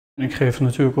Ik geef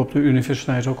natuurlijk op de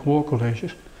universiteit ook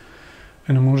hoorcolleges.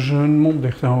 En dan moeten ze hun mond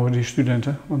dicht houden, die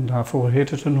studenten, want daarvoor heet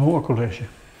het een hoorcollege.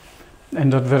 En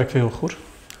dat werkt heel goed.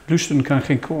 Luisteren kan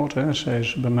geen kwaad, hè, zei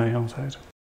ze bij mij altijd.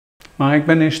 Maar ik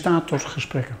ben in staat tot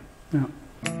gesprekken. Ja.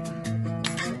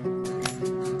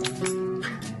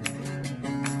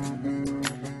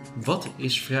 Wat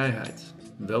is vrijheid?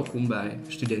 Welkom bij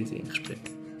Studenten in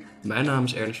Gesprek. Mijn naam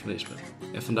is relativisme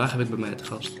en vandaag heb ik bij mij te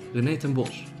gast René ten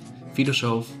Bos,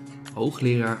 filosoof,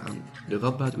 hoogleraar aan de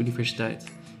Radboud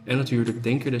Universiteit en natuurlijk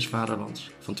Denker des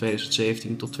Vaderlands van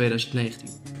 2017 tot 2019.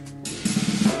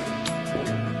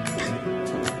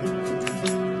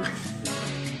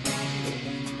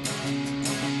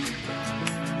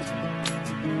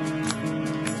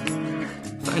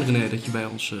 Fijn René dat je bij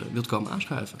ons wilt komen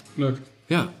aanschuiven. Leuk.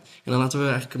 Ja, en dan laten we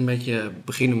eigenlijk een beetje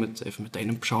beginnen met even meteen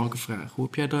een persoonlijke vraag. Hoe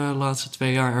heb jij de laatste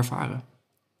 2 jaar ervaren?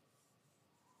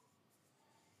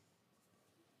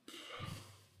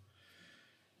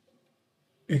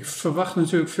 Ik verwacht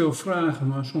natuurlijk veel vragen,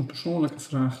 maar zo'n persoonlijke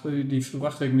vraag, die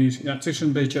verwacht ik niet. Ja, het is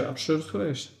een beetje absurd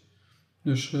geweest.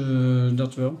 Dus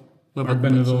dat wel. Maar ik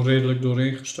ben er wel redelijk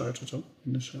doorheen gestuiterd ook.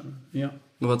 Dus ja.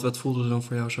 Maar wat voelde er dan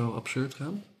voor jou zo absurd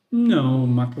aan? Nou,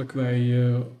 makkelijk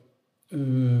wij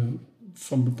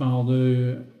van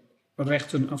bepaalde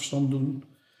rechten afstand doen.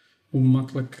 Hoe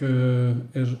makkelijk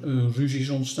er ruzies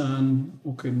ontstaan,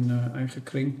 ook in eigen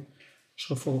kring. Als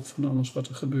gevolg van alles wat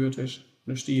er gebeurd is.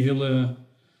 Dus die hele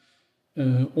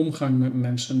omgang met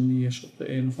mensen, die is op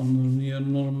de een of andere manier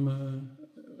enorm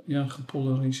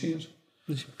gepolariseerd.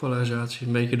 Dus polarisatie is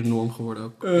een beetje de norm geworden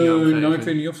ook? Nou, ik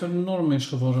weet niet of dat een norm is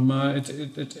geworden, maar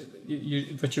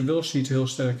wat je wel ziet heel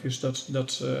sterk is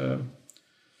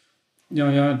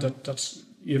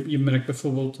je merkt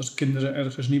bijvoorbeeld dat kinderen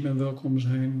ergens niet meer welkom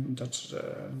zijn.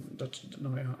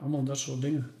 Allemaal dat soort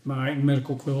dingen. Maar ik merk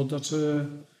ook wel dat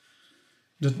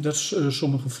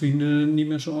sommige vrienden niet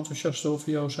meer zo enthousiast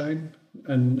over jou zijn.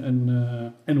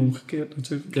 En omgekeerd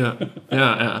natuurlijk.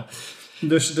 Ja.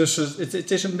 Dus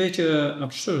het is een beetje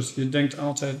absurd. Je denkt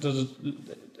altijd dat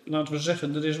laten we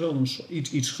zeggen, er is wel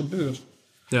iets gebeurd.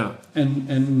 Ja.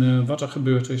 En wat er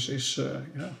gebeurd is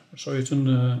zou je het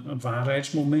een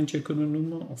waarheidsmomentje kunnen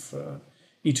noemen? Of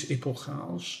iets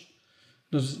epochaals?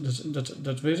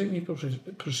 Dat weet ik niet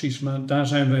precies, maar daar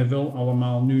zijn wij wel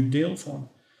allemaal nu deel van.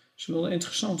 Dat is wel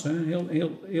interessant, hè?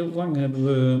 Heel lang hebben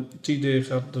we het idee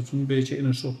gehad dat we een beetje in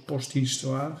een soort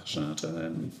posthistoire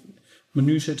zaten. Maar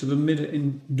nu zitten we midden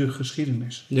in de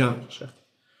geschiedenis. Ja,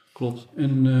 klopt.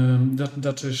 En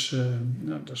dat is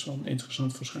wel een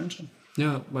interessant verschijnsel.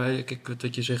 Ja, maar kijk,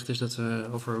 wat je zegt is dat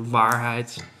over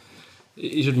waarheid.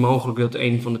 Is het mogelijk dat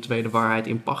een van de twee de waarheid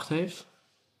in pacht heeft?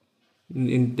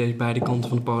 In deze beide kanten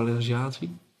van de polarisatie?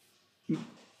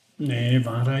 Nee,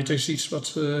 waarheid is iets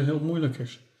wat heel moeilijk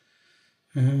is.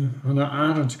 Hannah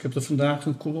Arendt, ik heb er vandaag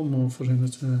een column over in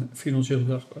het Financieel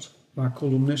Dagblad, waar ik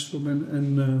columnist voor ben.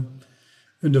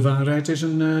 En de waarheid is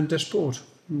een despoot.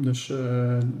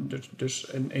 Dus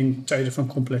in tijden van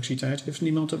complexiteit heeft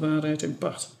niemand de waarheid in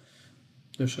pacht.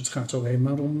 Dus het gaat alleen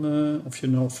maar om of je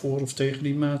nou voor of tegen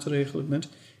die maatregelen bent.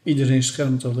 Iedereen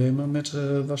schermt alleen maar met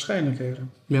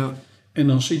waarschijnlijkheden. Ja. En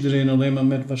als iedereen alleen maar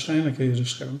met waarschijnlijkheden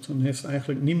schermt, dan heeft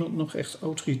eigenlijk niemand nog echt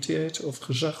autoriteit of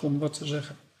gezag om wat te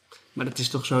zeggen. Maar het is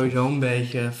toch sowieso een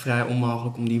beetje vrij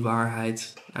onmogelijk om die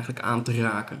waarheid eigenlijk aan te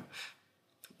raken.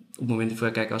 Op het moment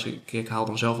dat ik haal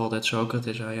dan zelf altijd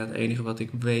Socrates. Het enige wat ik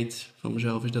weet van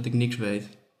mezelf is dat ik niks weet.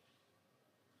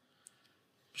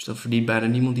 Dus dan verdient bijna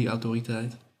niemand die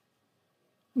autoriteit.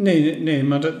 Nee,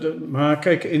 maar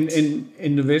kijk,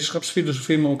 in de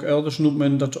wetenschapsfilosofie, maar ook elders, noemt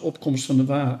men dat de opkomst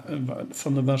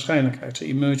van de waarschijnlijkheid, de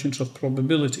emergence of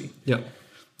probability. Ja.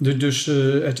 Dus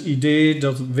het idee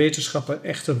dat wetenschappen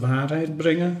echte waarheid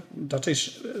brengen, dat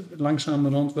is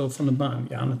langzamerhand wel van de baan.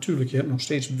 Ja, natuurlijk, je hebt nog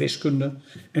steeds wiskunde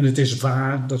en het is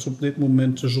waar dat op dit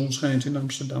moment de zon schijnt in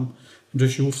Amsterdam.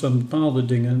 Dus je hoeft aan bepaalde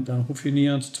dingen, daar hoef je niet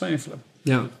aan te twijfelen.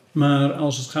 Ja. Maar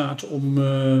als het gaat om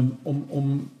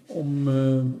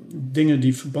dingen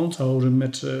die verband houden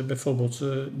met bijvoorbeeld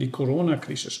die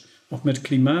coronacrisis of met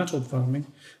klimaatopwarming,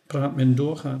 praat men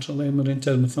doorgaans alleen maar in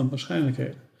termen van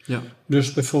waarschijnlijkheden. Ja.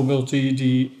 Dus bijvoorbeeld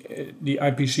die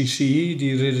IPCC,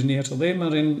 die redeneert alleen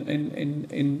maar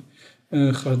in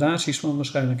gradaties van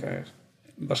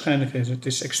waarschijnlijkheid. Het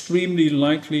is extremely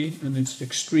likely en het is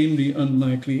extremely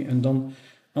unlikely en dan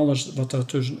alles wat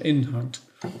daartussenin hangt.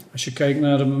 Als je kijkt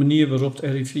naar de manier waarop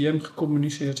het RIVM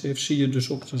gecommuniceerd heeft, zie je dus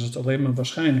ook dat het alleen maar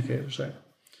waarschijnlijkheden zijn.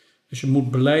 Dus je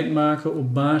moet beleid maken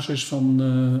op basis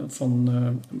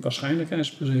van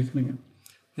waarschijnlijkheidsberekeningen.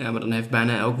 Ja, maar dan heeft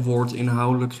bijna elk woord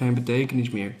inhoudelijk geen betekenis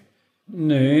meer.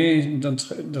 Nee,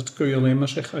 dat kun je alleen maar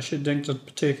zeggen als je denkt dat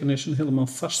betekenissen helemaal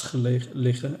vastgelegen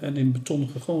liggen en in beton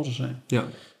gegoten zijn. Ja.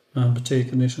 Maar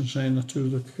betekenissen zijn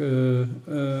natuurlijk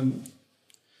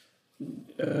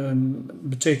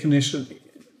betekenissen,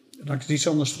 laat ik het iets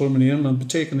anders formuleren, maar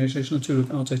betekenis is natuurlijk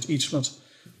altijd iets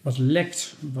wat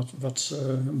lekt, wat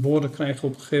woorden krijgen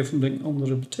op een gegeven moment een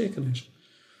andere betekenis.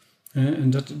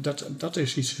 En dat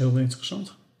is iets heel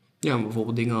interessants. Ja, maar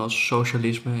bijvoorbeeld dingen als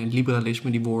socialisme en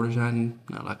liberalisme, die woorden zijn,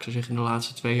 nou, laat ik zo zeggen, in de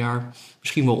laatste 2 jaar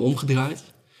misschien wel omgedraaid.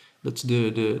 Dat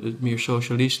de meer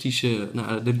socialistische,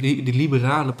 nou, de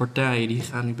liberale partijen, die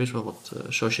gaan nu best wel wat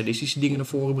socialistische dingen naar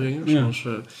voren brengen. Ja. Zoals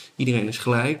iedereen is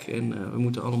gelijk en we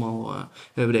moeten allemaal,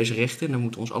 we hebben deze rechten en daar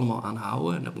moeten we ons allemaal aan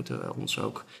houden. En daar moeten we ons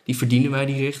ook, die verdienen wij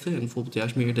die rechten. En bijvoorbeeld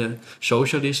juist meer de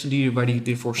socialisten waar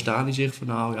die voor staan, die zeggen van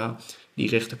nou ja, die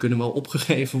rechten kunnen wel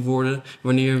opgegeven worden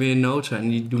wanneer we in nood zijn. En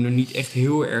die doen er niet echt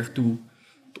heel erg toe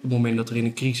op het moment dat er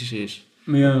een crisis is.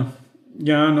 Maar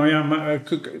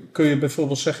kun je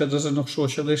bijvoorbeeld zeggen dat er nog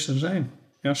socialisten zijn?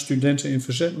 Ja, studenten in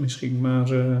verzet misschien, maar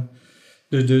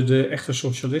de echte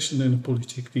socialisten in de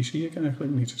politiek, die zie ik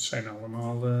eigenlijk niet. Het zijn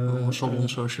allemaal...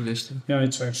 Salonsocialisten. Ja,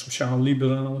 het zijn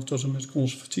sociaal-liberalen tot en met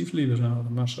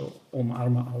conservatief-liberalen, maar ze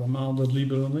omarmen allemaal dat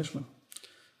liberalisme.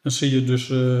 Dat zie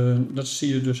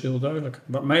je dus heel duidelijk.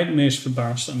 Wat mij het meest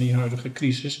verbaast aan die huidige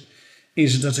crisis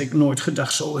is dat ik nooit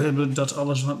gedacht zou hebben dat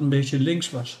alles wat een beetje links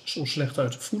was zo slecht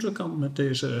uit de voeten kan met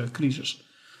deze crisis.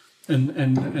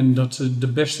 En dat de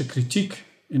beste kritiek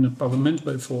in het parlement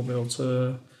bijvoorbeeld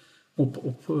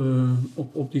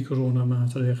op die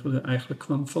coronamaatregelen eigenlijk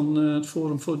kwam van het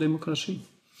Forum voor Democratie.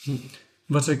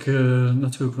 Wat ik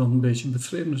natuurlijk wel een beetje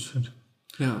bevreemdend vind.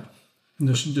 Ja.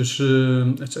 Dus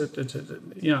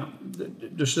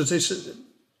dat is...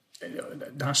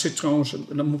 Daar zit trouwens,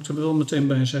 daar moet ik er wel meteen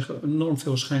bij zeggen, enorm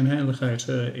veel schijnheiligheid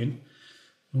in.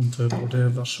 Want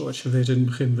René was, zoals je weet, in het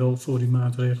begin wel voor die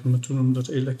maatregelen, maar toen hem dat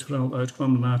electoraal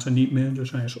uitkwam, later niet meer.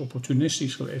 Dus hij is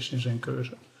opportunistisch geweest in zijn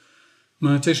keuze.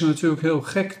 Maar het is natuurlijk heel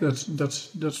gek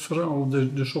dat vooral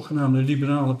de zogenaamde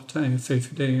liberale partijen,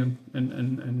 VVD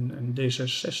en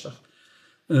D66,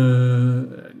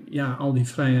 al die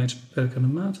vrijheidsbeperkende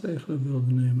maatregelen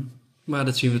wilden nemen. Maar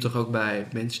dat zien we toch ook bij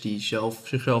mensen die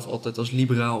zichzelf altijd als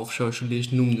liberaal of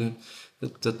socialist noemden.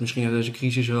 Dat misschien uit deze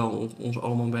crisis wel ons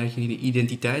allemaal een beetje in de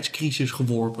identiteitscrisis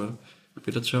geworpen. Heb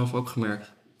je dat zelf ook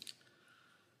gemerkt?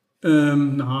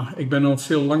 Ik ben al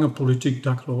veel langer politiek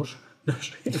dakloos.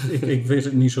 Dus ik weet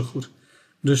het niet zo goed.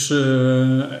 Dus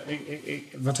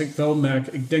wat ik wel merk,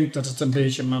 ik denk dat het een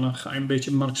beetje, maar dan ga je een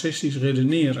beetje marxistisch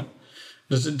redeneren.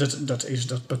 Dat is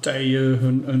dat partijen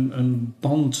hun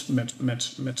band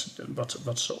met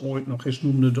wat ze ooit nog eens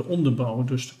noemden de onderbouw,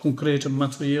 dus de concrete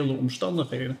materiële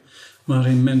omstandigheden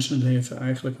waarin mensenleven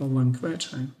eigenlijk al lang kwijt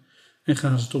zijn. En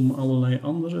gaat het om allerlei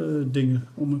andere dingen,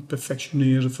 om het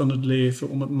perfectioneren van het leven,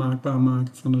 om het maakbaar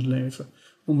maken van het leven,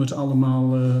 om het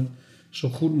allemaal zo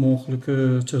goed mogelijk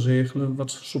te regelen,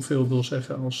 wat zoveel wil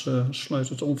zeggen als sluit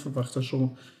het onverwachte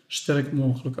zo sterk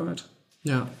mogelijk uit.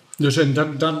 Ja. Dus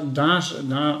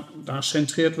daar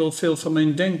centreert wel veel van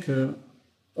mijn denken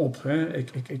op. Hè.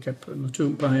 Ik heb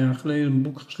natuurlijk een paar jaar geleden een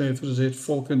boek geschreven dat heet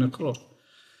Volk in de grot.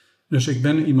 Dus ik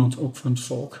ben iemand ook van het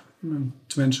volk. Een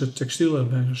Twentse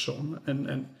textielarbeiderszoon.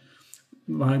 En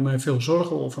waar ik mij veel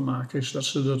zorgen over maak is dat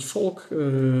ze dat volk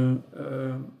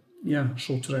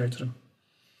zo treiteren.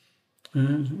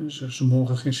 Ze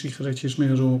mogen geen sigaretjes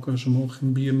meer roken, ze mogen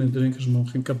geen bier meer drinken, ze mogen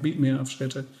geen kabiet meer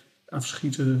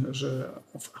afschieten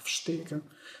of afsteken.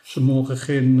 Ze mogen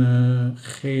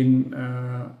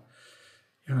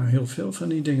heel veel van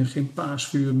die dingen, geen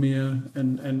paasvuur meer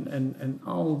en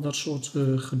al dat soort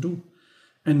gedoe.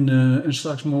 En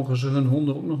straks mogen ze hun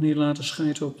honden ook nog niet laten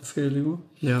schijten op de Veluwe.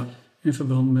 Ja. In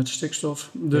verband met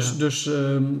stikstof. Je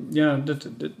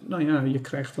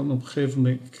krijgt dan op een gegeven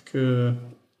moment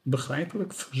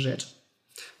begrijpelijk verzet.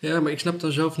 Ja, maar ik snap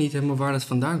dan zelf niet helemaal waar dat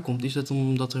vandaan komt. Is dat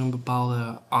omdat er een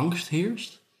bepaalde angst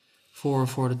heerst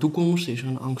voor de toekomst? Is er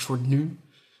een angst voor het nu?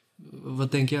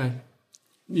 Wat denk jij?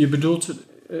 Je bedoelt,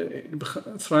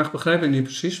 de vraag begrijp ik niet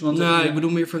precies. Want ik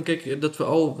bedoel meer van, kijk, dat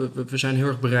we zijn heel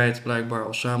erg bereid blijkbaar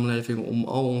als samenleving om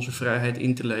al onze vrijheid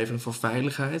in te leveren voor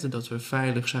veiligheid. Dat we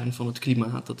veilig zijn van het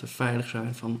klimaat, dat we veilig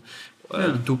zijn van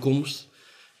de toekomst.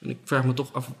 En ik vraag me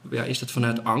toch af, is dat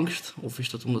vanuit angst? Of is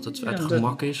dat omdat het uit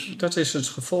gemak is? Dat is het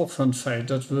gevolg van het feit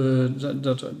dat we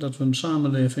een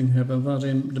samenleving hebben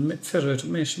waarin veruit de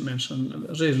meeste mensen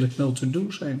redelijk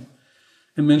wel-te-do zijn.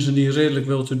 En mensen die redelijk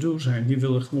wel-te-do zijn, die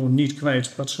willen gewoon niet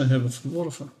kwijt wat ze hebben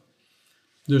verworven.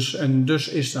 Dus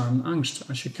is daar een angst.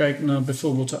 Als je kijkt naar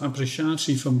bijvoorbeeld de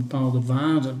appreciatie van bepaalde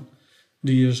waarden,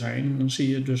 die er zijn, dan zie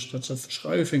je dus dat de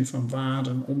verschuiving van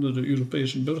waarden onder de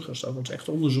Europese burgers, daar wordt echt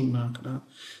onderzoek naar gedaan,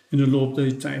 in de loop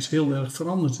der tijd heel erg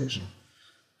veranderd is.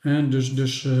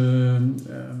 Dus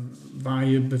waar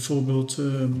je bijvoorbeeld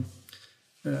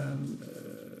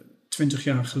 20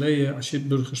 jaar geleden, als je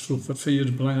burgers vroeg, wat vind je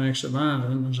de belangrijkste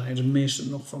waarden, dan zeiden de meesten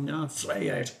nog van, ja,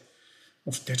 vrijheid.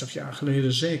 Of 30 jaar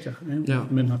geleden zeker. Ja.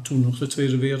 Men had toen nog de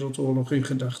Tweede Wereldoorlog in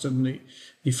gedachten,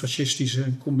 die fascistische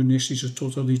en communistische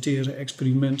totalitaire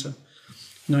experimenten.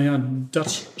 Nou ja,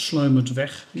 dat sluimert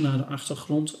weg naar de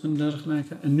achtergrond en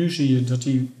dergelijke. En nu zie je dat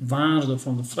die waarde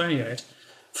van de vrijheid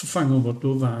vervangen wordt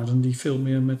door waarden die veel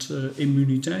meer met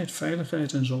immuniteit,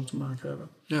 veiligheid en zo te maken hebben.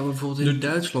 Ja, maar bijvoorbeeld in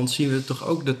Duitsland zien we toch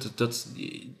ook dat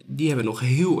die hebben nog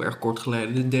heel erg kort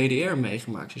geleden de DDR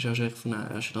meegemaakt. Je zou zeggen van, nou,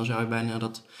 dan zou je bijna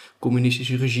dat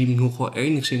communistische regime nog wel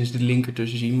enigszins de linker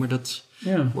tussen zien, maar dat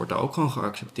wordt daar ook gewoon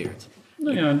geaccepteerd.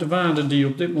 Nou ja, de waarde die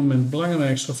op dit moment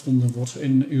belangrijkst gevonden wordt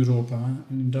in Europa,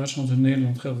 en in Duitsland en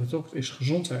Nederland geldt het ook, is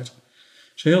gezondheid. Dat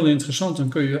is heel interessant, dan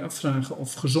kun je je afvragen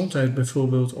of gezondheid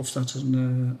bijvoorbeeld, of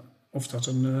dat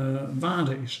een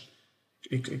waarde is.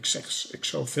 Ik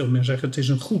zou veel meer zeggen, het is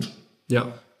een goed.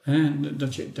 Ja.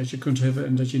 Dat je kunt hebben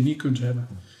en dat je niet kunt hebben.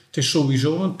 Het is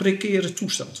sowieso een precaire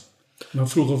toestand, waar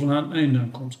vroeg of laat een einde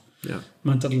aan komt. Ja.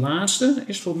 Maar dat laatste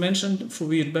is voor mensen voor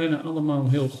wie het bijna allemaal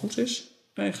heel goed is,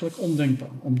 eigenlijk ondenkbaar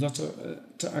om dat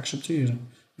te accepteren.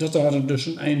 Dat daar dus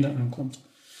een einde aan komt.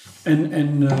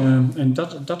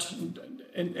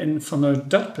 En vanuit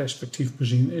dat perspectief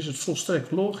bezien is het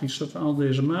volstrekt logisch dat we al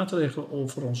deze maatregelen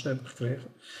over ons hebben gekregen.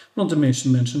 Want de meeste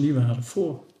mensen die waren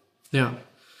voor. Ja,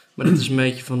 maar dat is een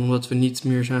beetje van omdat we niet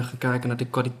meer zijn gaan kijken naar de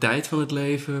kwaliteit van het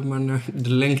leven, maar naar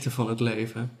de lengte van het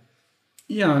leven.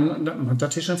 Ja, maar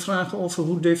dat is een vraag over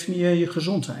hoe definieer je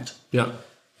gezondheid. Ja.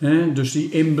 Dus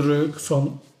die inbreuk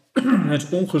van het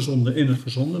ongezonde in het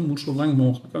gezonde moet zo lang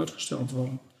mogelijk uitgesteld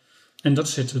worden. En dat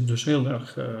zit er dus heel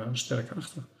erg sterk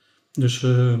achter. Dus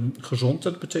gezond,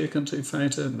 dat betekent in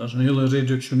feite, dat is een hele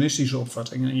reductionistische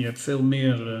opvatting. En je hebt veel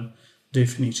meer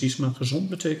definities, maar gezond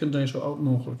betekent dat je zo oud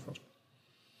mogelijk wordt.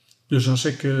 Dus als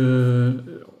ik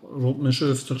rond mijn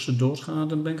 70ste doodga,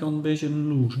 dan ben ik al een beetje een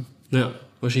loser. Ja,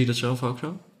 maar zie je dat zelf ook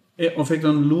zo? Of ik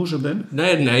dan een loser ben?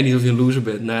 Nee, niet of je een loser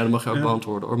bent. Nee, dat mag je ook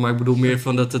beantwoorden. Hoor. Maar ik bedoel meer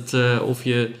van dat het, of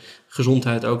je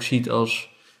gezondheid ook ziet als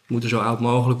moeten zo oud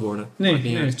mogelijk worden.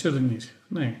 Nee, natuurlijk niet.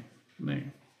 Nee.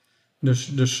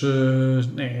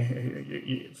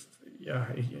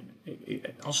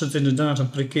 Als het inderdaad een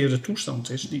precaire toestand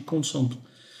is die constant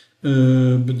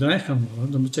bedreigd kan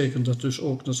worden, dan betekent dat dus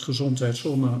ook dat gezondheid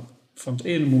zomaar van het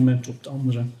ene moment op het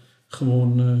andere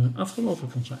gewoon afgelopen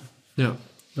kan zijn. Ja.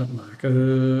 Dat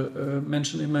maken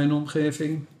mensen in mijn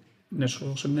omgeving, net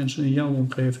zoals mensen in jouw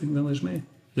omgeving, wel eens mee.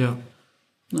 Ja.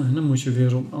 Nou, en dan moet je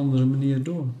weer op een andere manier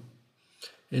door.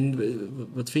 En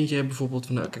wat vind jij bijvoorbeeld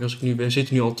van, nou, kijk, als ik nu ben,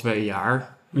 zit nu al 2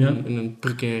 jaar in een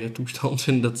precaire toestand.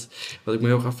 En dat, wat ik me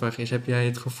heel graag afvraag is, heb jij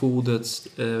het gevoel dat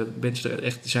mensen er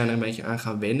echt zijn er een beetje aan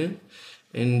gaan wennen?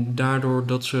 En daardoor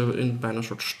dat ze bijna een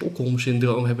soort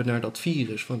Stockholm-syndroom hebben naar dat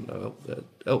virus. Van,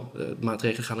 de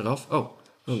maatregelen gaan eraf.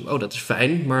 Oh, dat is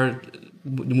fijn, maar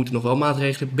er moeten nog wel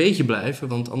maatregelen een beetje blijven,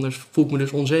 want anders voel ik me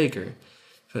dus onzeker.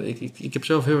 Ik heb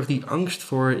zelf heel erg die angst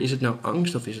voor, is het nou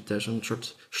angst of is het zo'n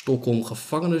soort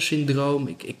Stockholm-gevangenissyndroom?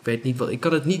 Ik weet niet wat, ik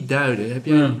kan het niet duiden. Heb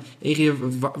jij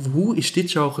hoe is dit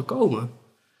zo gekomen?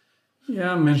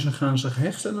 Ja, mensen gaan zich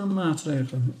hechten aan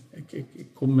maatregelen. Ik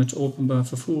kom met openbaar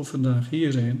vervoer vandaag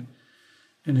hierheen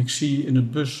en ik zie in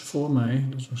het bus voor mij,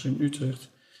 dat was in Utrecht,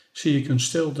 zie ik een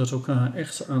stel dat elkaar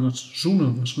echt aan het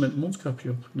zoenen was met mondkapje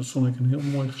op. Dat vond ik een heel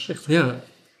mooi gezicht. Ja.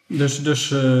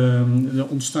 Dus er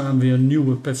ontstaan weer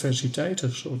nieuwe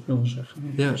perversiteiten, zou ik willen zeggen.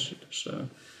 Ja. Dus een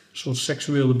soort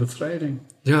seksuele bevrijding.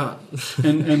 Ja.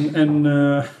 En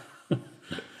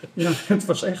ja, het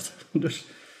was echt. Dus,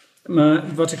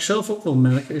 maar wat ik zelf ook wel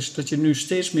merk, is dat je nu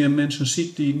steeds meer mensen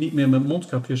ziet die niet meer met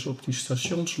mondkapjes op die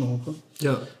stations lopen.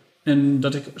 Ja. En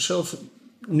dat ik zelf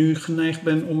nu geneigd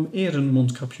ben om eerder een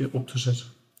mondkapje op te zetten.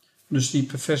 Dus die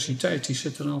perversiteit die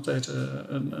zit er altijd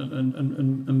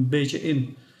een beetje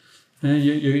in.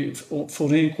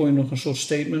 Voorheen kon je nog een soort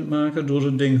statement maken door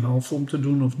het ding half om te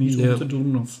doen of niet om te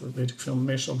doen. Of weet ik veel,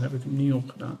 meestal heb ik hem niet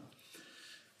opgedaan.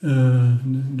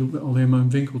 Dan doe ik alleen maar in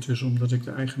winkeltjes, omdat ik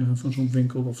de eigenaar van zo'n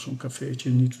winkel of zo'n cafeetje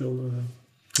niet wil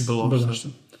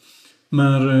belasten.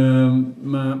 Maar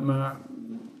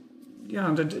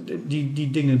ja,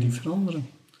 die dingen die veranderen.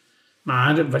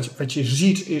 Maar wat je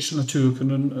ziet is natuurlijk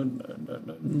een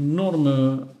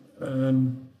enorme,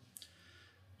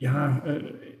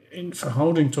 in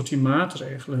verhouding tot die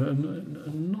maatregelen, een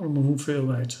enorme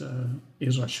hoeveelheid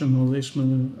irrationalisme,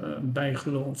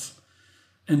 bijgeloof,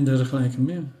 en dergelijke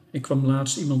meer. Ik kwam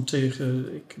laatst iemand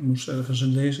tegen, ik moest ergens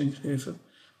een lezing geven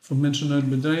voor mensen uit het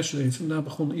bedrijfsleven. En daar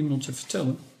begon iemand te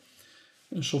vertellen,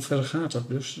 en zover gaat dat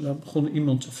dus, daar begon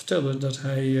iemand te vertellen dat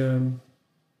hij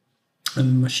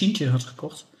een machientje had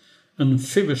gekocht, een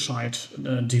Fibricide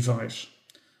device.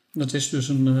 Dat is dus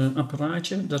een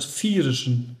apparaatje dat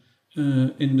virussen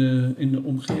in de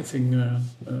omgeving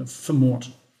vermoordt.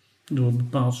 Door een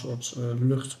bepaald soort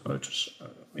lucht uit.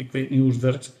 Ik weet niet hoe het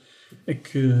werkt.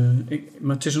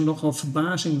 Maar het is een nogal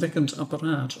verbazingwekkend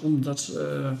apparaat, omdat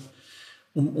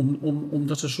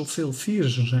er zoveel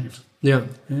virussen zijn. Ja.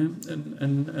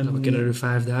 We kennen er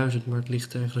 5000, maar het ligt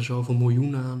tegen de zoveel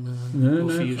miljoen aan.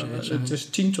 Het is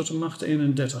 10 tot de macht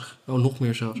 31. Oh, nog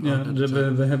meer zelfs. Ja,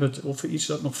 we hebben het over iets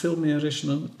dat nog veel meer is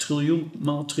dan triljoen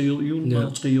maal triljoen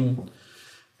maal triljoen.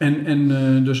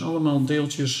 En dus allemaal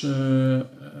deeltjes,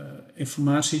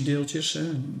 informatiedeeltjes,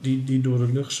 die door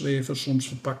de lucht zweven, soms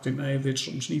verpakt in eiwit,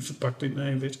 soms niet verpakt in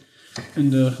eiwit. En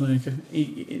dergelijke.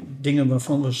 Dingen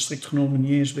waarvan we strikt genomen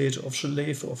niet eens weten of ze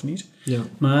leven of niet. Ja.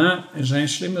 Maar er zijn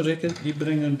slimmerikken die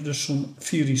brengen dus zo'n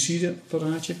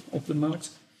viricide-apparaatje op de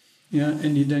markt. Ja,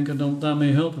 en die denken dan,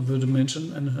 daarmee helpen we de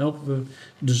mensen en helpen we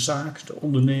de zaak, de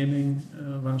onderneming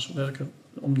waar ze werken,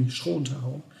 om die schoon te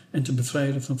houden en te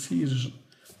bevrijden van virussen.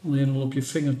 Alleen al op je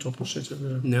vingertoppen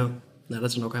zitten. Ja, nou, dat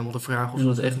is dan ook helemaal de vraag of we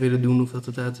dat echt willen doen of dat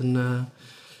het uit een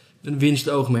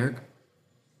winstoogmerk.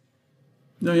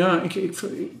 Nou ja,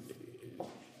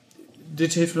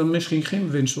 dit heeft dan misschien geen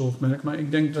winstoogmerk, maar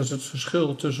ik denk dat het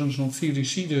verschil tussen zo'n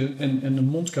viricide en een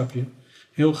mondkapje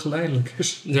heel geleidelijk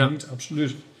is. Ja. Niet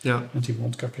absoluut. Ja. Want die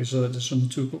mondkapjes, dat is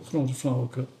natuurlijk ook grote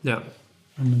flauwekul. Ja.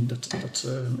 En dat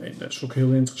is ook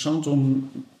heel interessant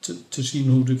om te zien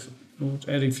hoe het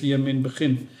RIVM in het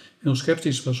begin heel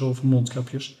sceptisch was over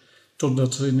mondkapjes.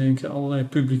 Totdat er in één keer allerlei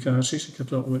publicaties, ik heb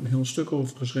daar ook een heel stuk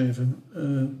over geschreven,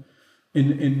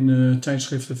 in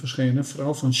tijdschriften verschenen,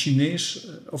 vooral van Chinees,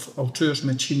 of auteurs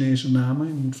met Chinese namen,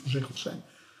 je moet voorzichtig zijn.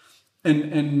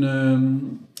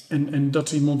 En dat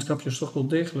die mondkapjes toch wel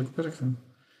degelijk werken.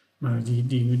 Maar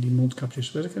die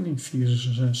mondkapjes werken niet,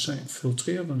 virussen zijn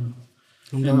filtreerbaar.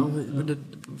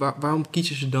 Waarom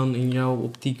kiezen ze dan in jouw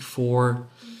optiek voor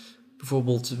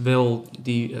bijvoorbeeld wel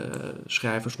die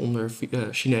schrijvers onder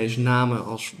Chinese namen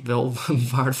als wel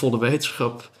waardevolle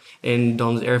wetenschap en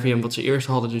dan het RIVM wat ze eerst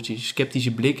hadden, dus die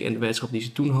sceptische blik en de wetenschap die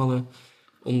ze toen hadden,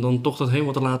 om dan toch dat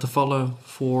helemaal te laten vallen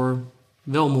voor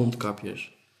wel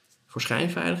mondkapjes? Voor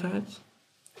schijnveiligheid?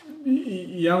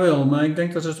 Jawel, maar ik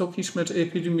denk dat het ook iets met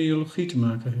epidemiologie te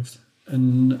maken heeft.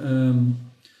 En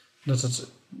dat het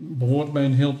behoort bij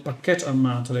een heel pakket aan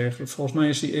maatregelen. Volgens mij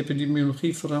is die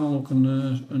epidemiologie vooral ook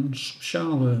een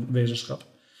sociale wetenschap.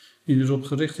 Die erop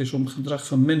gericht is om het gedrag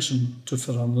van mensen te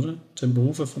veranderen ten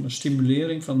behoeve van de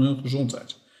stimulering van hun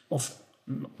gezondheid. Of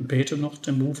beter nog,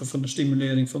 ten behoeve van de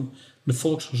stimulering van de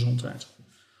volksgezondheid.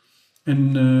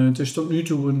 En het is tot nu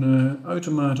toe een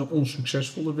uitermate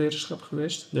onsuccesvolle wetenschap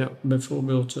geweest. Ja.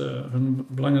 Bijvoorbeeld hun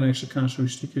belangrijkste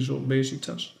casuïstiek is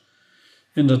obesitas.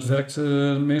 En dat werkt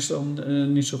meestal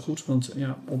niet zo goed, want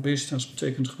ja, obesitas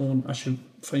betekent gewoon, als je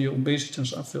van je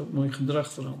obesitas af wilt, moet je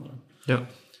gedrag veranderen. Ja.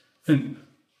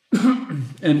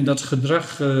 En dat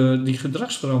gedrag, die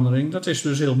gedragsverandering, dat is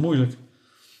dus heel moeilijk.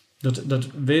 Dat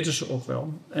weten ze ook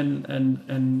wel.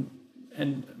 En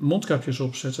mondkapjes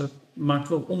opzetten maakt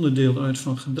wel onderdeel uit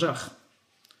van gedrag.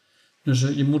 Dus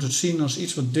je moet het zien als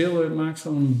iets wat deel uitmaakt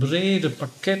van een brede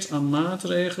pakket aan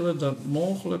maatregelen dat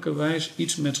mogelijkerwijs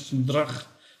iets met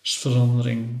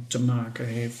gedragsverandering te maken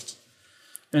heeft.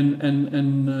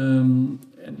 En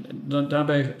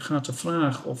daarbij gaat de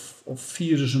vraag of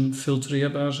virussen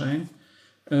filtreerbaar zijn.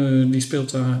 Die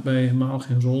speelt daarbij helemaal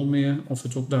geen rol meer. Of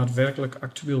het ook daadwerkelijk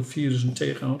actueel virussen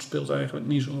tegenhoudt, speelt eigenlijk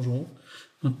niet zo'n rol.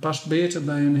 Maar het past beter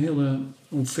bij een hele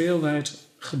hoeveelheid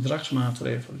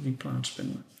gedragsmaatregelen die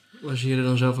plaatsvinden. Zie je er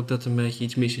dan zelf ook dat er een beetje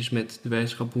iets mis is met de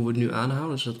wetenschap hoe we het nu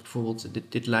aanhouden? Dus dat bijvoorbeeld,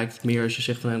 dit lijkt meer als je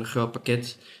zegt van een groot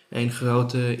pakket, een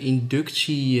grote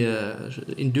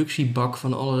inductiebak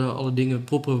van alle dingen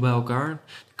proppen we bij elkaar.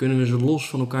 Dan kunnen we ze los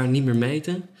van elkaar niet meer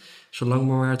meten. Zolang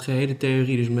maar het gehele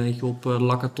theorie dus een beetje op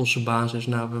Lakatosse basis.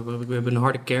 Nou, we hebben een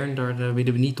harde kern, daar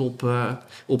willen we niet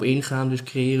op ingaan. Dus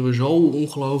creëren we zo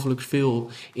ongelooflijk veel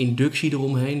inductie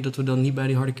eromheen dat we dan niet bij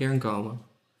die harde kern komen.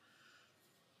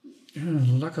 Ja,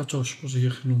 Lakatosse wordt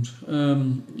hier genoemd.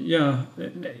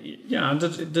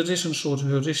 Dat is een soort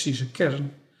heuristische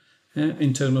kern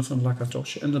in termen van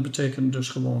Lakatosse. En dat betekent dus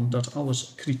gewoon dat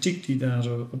alles kritiek die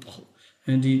daarop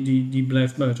en die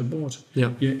blijft buiten boord.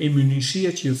 Ja. Je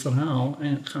immuniseert je verhaal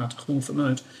en gaat er gewoon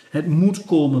vanuit. Het moet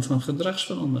komen van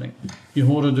gedragsverandering. Je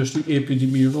hoorde dus die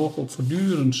epidemioloog ook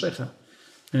voortdurend zeggen.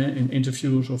 in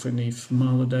interviews of in die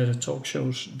vermalendijde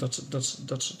talkshows, dat ze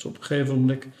het op een gegeven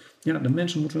moment, de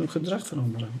mensen moeten hun gedrag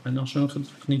veranderen. En als ze hun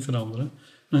gedrag niet veranderen,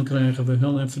 dan krijgen we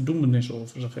heel even verdoemenis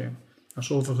over zich heen. Dat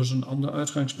is overigens een ander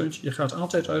uitgangspunt. Je gaat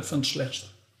altijd uit van het slechtste.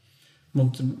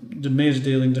 Want de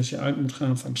mededeling dat je uit moet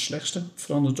gaan van het slechtste,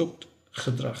 verandert ook het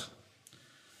gedrag.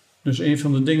 Dus een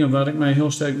van de dingen waar ik mij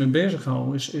heel sterk mee bezig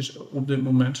hou, is op dit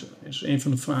moment, is een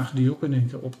van de vragen die ook in één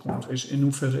keer opkomt, is in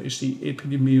hoeverre is die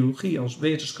epidemiologie als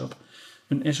wetenschap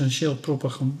een essentieel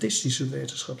propagandistische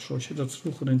wetenschap, zoals je dat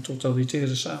vroeger in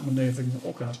totalitaire samenlevingen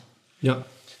ook had. Ja.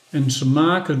 En ze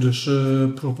maken dus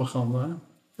propaganda.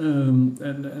 En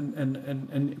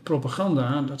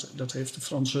propaganda, dat heeft de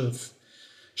Franse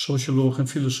socioloog en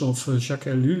filosoof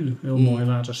Jacques Ellul heel mooi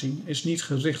laten zien, is niet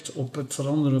gericht op het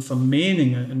veranderen van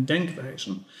meningen en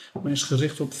denkwijzen, maar is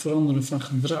gericht op het veranderen van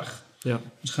gedrag. Ja.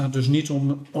 Het gaat dus niet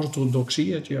om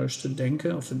orthodoxie, het juiste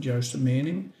denken of het juiste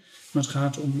mening, maar het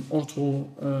gaat om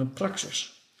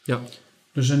orthopraxis. Ja.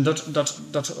 Dus en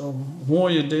dat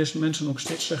hoor je deze mensen ook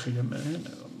steeds zeggen.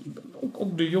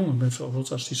 Ook de jongen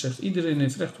bijvoorbeeld, als die zegt, iedereen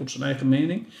heeft recht op zijn eigen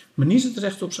mening, maar niet het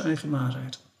recht op zijn eigen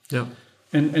waarheid. Ja.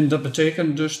 En dat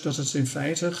betekent dus dat het in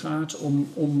feite gaat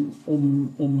om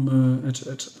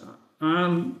het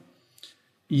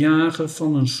aanjagen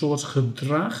van een soort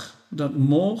gedrag dat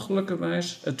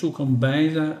mogelijkerwijs ertoe kan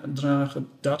bijdragen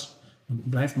dat,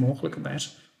 blijft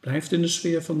mogelijkerwijs, blijft in de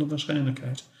sfeer van de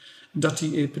waarschijnlijkheid, dat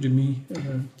die epidemie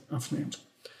afneemt.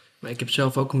 Maar ik heb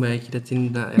zelf ook een beetje dat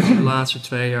in de laatste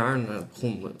 2 jaar,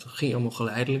 het ging allemaal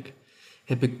geleidelijk,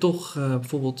 heb ik toch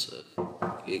bijvoorbeeld,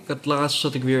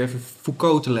 zat ik weer even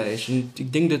Foucault te lezen. En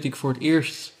ik denk dat ik voor het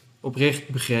eerst oprecht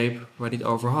begreep waar hij het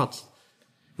over had.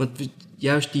 Want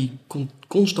juist die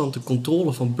constante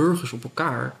controle van burgers op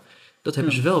elkaar, dat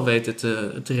hebben ze wel weten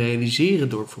te realiseren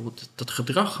door bijvoorbeeld dat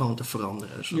gedrag gewoon te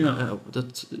veranderen. Dus,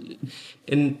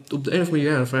 en op de een of andere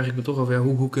manier, dan vraag ik me toch af,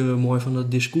 hoe kunnen we mooi van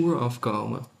dat discours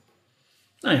afkomen?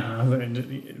 Nou ja,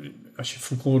 als je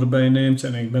Foucault erbij neemt,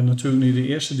 en ik ben natuurlijk niet de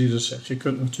eerste die dat zegt. Je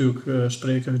kunt natuurlijk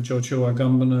spreken, Giorgio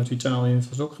Agamben uit Italië heeft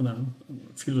dat ook gedaan, een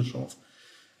filosoof.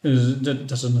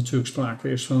 Dat er natuurlijk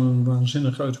sprake is van een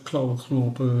waanzinnig uit de klauwen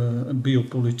gelopen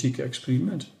biopolitiek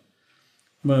experiment.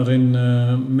 Waarin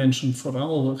mensen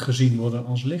vooral gezien worden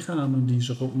als lichamen die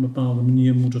zich op een bepaalde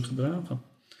manier moeten gedragen.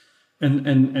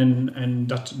 En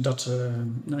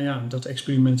dat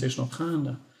experiment is nog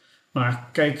gaande. Maar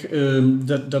kijk,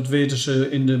 dat weten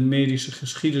ze in de medische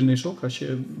geschiedenis ook. Als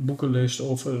je boeken leest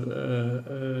over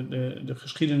de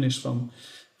geschiedenis van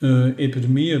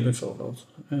epidemieën bijvoorbeeld.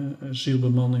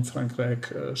 Zielberman in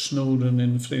Frankrijk, Snowden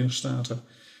in de Verenigde Staten.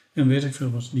 En weet ik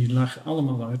veel wat, die lagen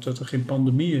allemaal uit dat er geen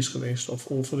pandemie is geweest. Of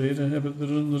overheden hebben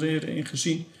er een reden in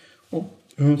gezien om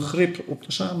hun grip op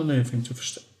de samenleving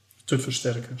te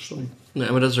versterken. Sorry.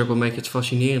 Nee, maar dat is ook wel een beetje het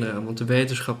fascinerende aan. Want de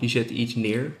wetenschap die zet iets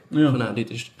neer. Ja. Van, dit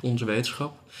is onze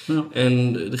wetenschap. Ja.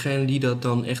 En degenen die dat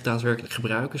dan echt daadwerkelijk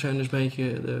gebruiken zijn dus een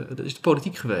beetje, dat is de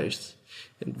politiek geweest.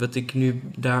 En wat ik nu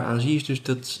daaraan zie is dus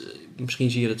dat,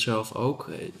 misschien zie je dat zelf ook.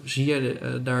 Zie jij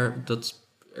daar dat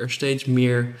er steeds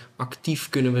meer actief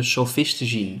kunnen we sofisten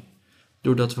zien.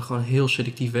 Doordat we gewoon heel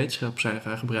selectief wetenschap zijn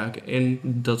gaan gebruiken. En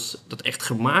dat echt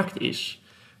gemaakt is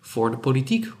voor de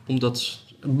politiek. Om dat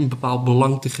een bepaald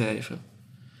belang te geven.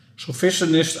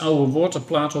 Sofisten is het oude woord dat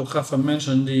Plato gaf aan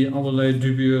mensen die allerlei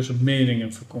dubieuze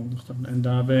meningen verkondigden. En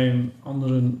daarbij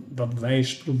anderen wat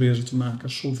wijs proberen te maken,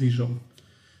 sowieso.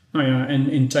 Nou ja, en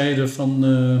in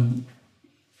tijden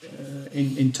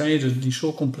in tijden die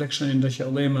zo complex zijn dat je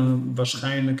alleen maar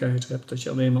waarschijnlijkheid hebt, dat je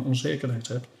alleen maar onzekerheid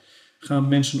hebt, gaan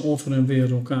mensen over en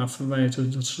weer elkaar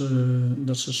verwijten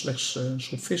dat ze slechts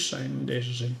sofist zijn in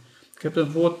deze zin. Ik heb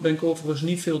dat woord, ben ik overigens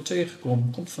niet veel tegengekomen.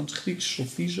 Het komt van het Grieks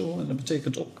sophizo en dat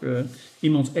betekent ook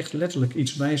iemand echt letterlijk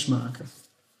iets wijsmaken.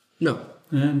 Nou.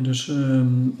 Dus,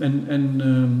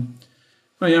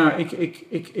 nou ja,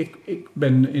 ik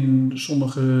ben in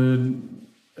sommige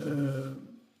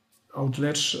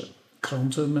outlets,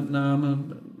 kranten met name,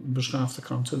 beschaafde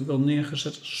kranten, wel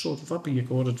neergezet als een soort wappie. Ik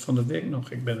hoorde het van de week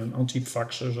nog. Ik ben een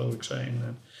antifaxer, zou ik zijn.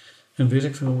 En weet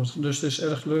ik veel wat. Dus het is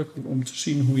erg leuk om te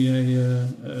zien hoe jij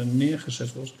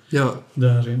neergezet wordt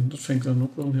daarin. Dat vind ik dan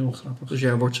ook wel heel grappig. Dus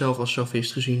jij wordt zelf als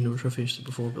sofist gezien door sofisten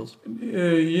bijvoorbeeld?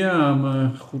 Ja, maar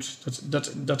goed,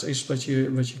 dat is wat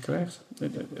je krijgt.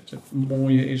 Het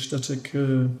mooie is dat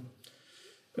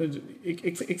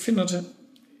ik vind dat...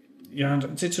 Ja,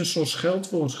 dit is een soort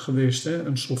scheldwoord geweest, hè,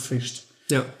 een sofist.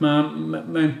 Ja. Maar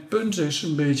mijn punt is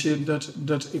een beetje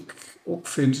dat ik ook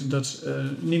vind dat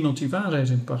niemand die waarheid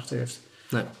in pacht heeft.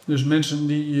 Nee. Dus mensen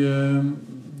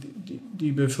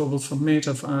die bijvoorbeeld van meet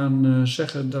af aan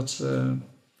zeggen dat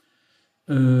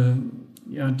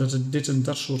dat er dit en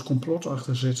dat soort complot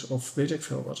achter zit of weet ik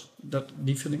veel wat.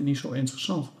 Die vind ik niet zo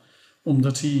interessant.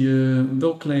 Omdat die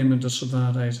wel claimen dat ze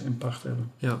waarheid in pacht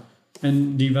hebben. Ja.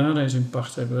 En die waarheid in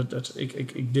pacht hebben,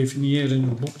 ik definieer in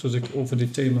het boek dat ik over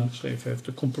dit thema geschreven heb,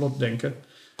 de complotdenker,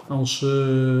 als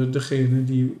degene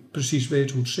die precies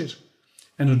weet hoe het zit.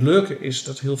 En het leuke is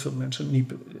dat heel veel mensen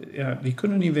die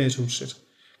kunnen niet weten hoe het zit.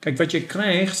 Kijk, wat je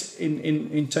krijgt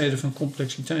in tijden van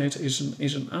complexiteit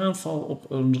is een aanval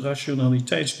op een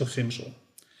rationaliteitsbeginsel.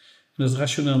 En het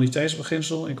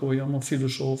rationaliteitsbeginsel, ik hoor je allemaal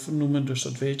filosofen noemen, dus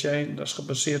dat weet jij, dat is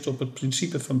gebaseerd op het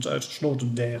principe van het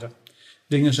uitgesloten derde.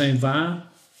 Dingen zijn waar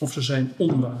of ze zijn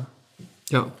onwaar.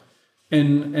 Ja.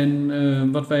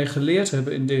 En wat wij geleerd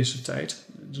hebben in deze tijd,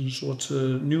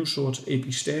 een nieuw soort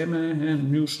episteme, een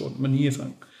nieuw soort manier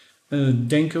van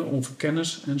denken over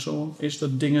kennis en zo, is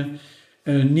dat dingen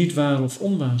niet waar of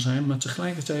onwaar zijn, maar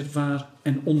tegelijkertijd waar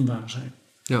en onwaar zijn.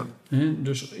 Ja.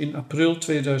 Dus in april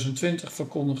 2020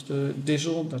 verkondigde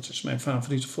Dissel, dat is mijn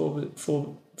favoriete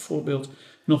voorbeeld,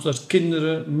 nog dat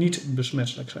kinderen niet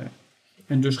besmettelijk zijn.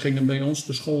 En dus gingen bij ons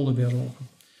de scholen weer open.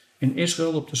 In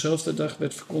Israël op dezelfde dag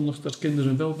werd verkondigd dat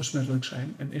kinderen wel besmettelijk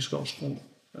zijn en Israël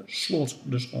sloot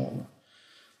de scholen.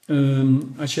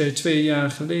 Als jij 2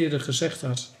 jaar geleden gezegd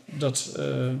had dat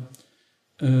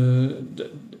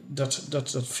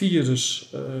virus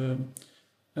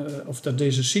of dat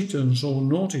deze ziekte een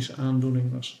zoonotische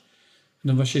aandoening was,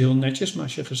 dan was je heel netjes, maar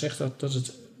als je gezegd had dat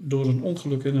het door een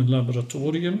ongeluk in een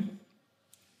laboratorium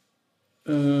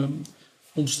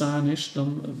ontstaan is,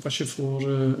 dan was je voor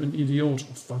een idioot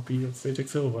of papier of weet ik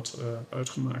veel wat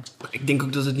uitgemaakt. Ik denk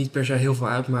ook dat het niet per se heel veel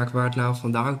uitmaakt waar het nou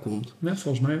vandaan komt. Ja,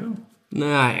 volgens mij wel.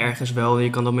 Nou ja, ergens wel. Je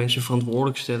kan dan mensen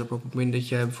verantwoordelijk stellen. Maar op het moment dat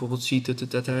jij bijvoorbeeld ziet dat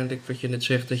het uiteindelijk, wat je net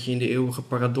zegt, dat je in de eeuwige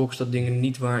paradox dat dingen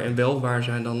niet waar en wel waar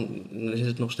zijn, dan is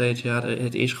het nog steeds,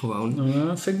 het is gewoon. Nou,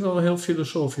 dat vind ik wel heel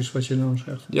filosofisch wat je nou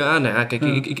zegt. Ja, nou ja, kijk,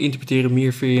 ik interpreteer het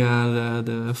meer via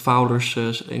de founders,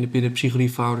 binnen de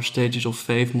psychologie founders stages of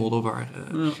faith model, waar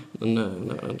een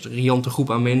riante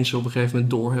groep aan mensen op een gegeven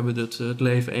moment doorhebben dat het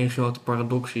leven één grote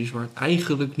paradox is, waar het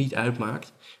eigenlijk niet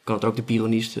uitmaakt. Ik kan het ook de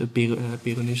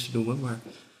Pyrrhonisten noemen, maar...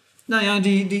 Nou ja,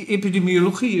 die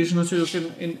epidemiologie is natuurlijk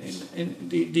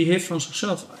die heeft van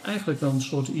zichzelf eigenlijk wel een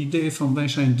soort idee van wij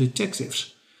zijn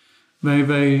detectives.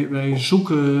 Wij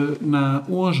zoeken naar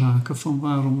oorzaken van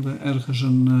waarom er ergens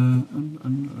een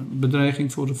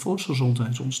bedreiging voor de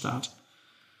volksgezondheid ontstaat.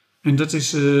 En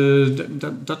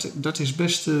dat is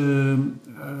best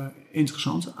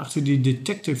interessant. Achter die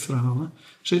detective verhalen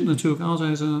zit natuurlijk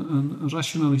altijd een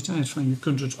rationaliteit van je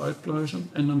kunt het uitpluizen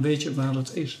en dan weet je waar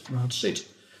het is, waar het zit.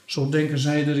 Zo denken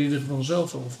zij er in ieder geval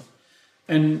zelf over.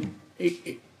 En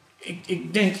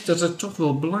ik denk dat het toch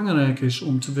wel belangrijk is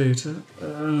om te weten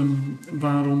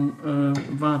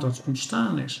waar dat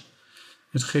ontstaan is.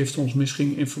 Het geeft ons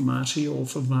misschien informatie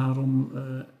over waarom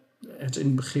het in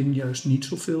het begin juist niet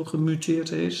zoveel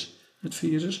gemuteerd is, het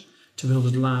virus. Terwijl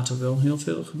het later wel heel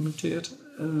veel gemuteerd.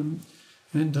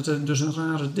 Dat er dus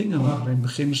rare dingen waren. In het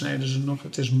begin zeiden ze nog,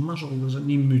 het is mazzel dat het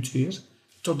niet muteert.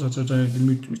 Totdat er de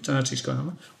mutaties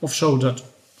kwamen. Of zou dat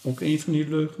ook een van die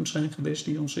leugens zijn geweest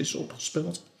die ons is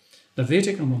opgespeld? Dat weet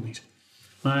ik allemaal niet.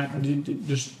 Maar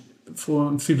dus voor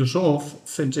een filosoof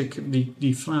vind ik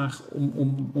die vraag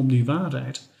om die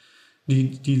waarheid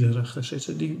die erachter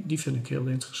zitten, die vind ik heel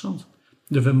interessant.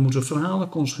 We moeten verhalen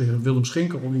construeren. Willem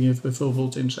Schinkel die heeft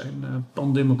bijvoorbeeld in zijn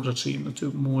pandemocratie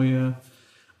natuurlijk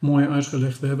mooi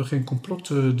uitgelegd. We hebben geen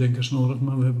complotdenkers nodig,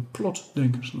 maar we hebben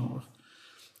plotdenkers nodig.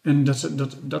 En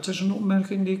dat is een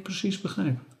opmerking die ik precies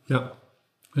begrijp. Ja.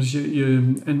 Dus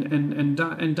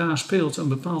daar speelt een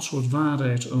bepaald soort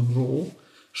waarheid een rol.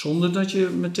 Zonder dat je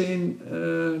meteen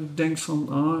denkt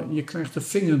van, je krijgt de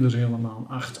vinger er helemaal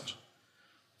achter.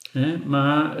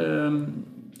 Maar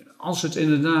als het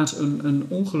inderdaad een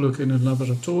ongeluk in een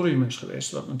laboratorium is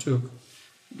geweest, wat natuurlijk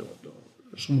door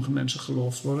sommige mensen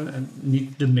geloofd worden, en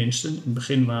niet de minste. In het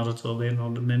begin waren het wel weer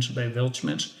de mensen bij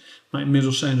Welchmans, maar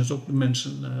inmiddels zijn het ook de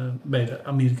mensen bij de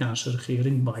Amerikaanse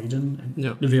regering, Biden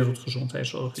en de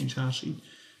Wereldgezondheidsorganisatie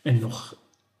en nog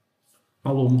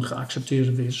alom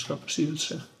geaccepteerde wetenschappers die het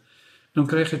zeggen. Dan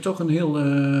krijg je toch een heel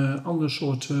ander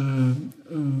soort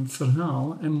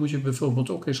verhaal. En moet je bijvoorbeeld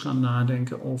ook eens gaan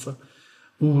nadenken over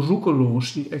hoe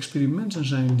roekeloos die experimenten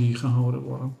zijn die gehouden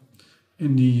worden.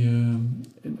 En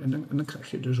dan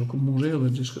krijg je dus ook een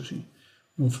morele discussie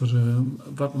over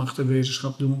wat mag de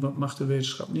wetenschap doen, wat mag de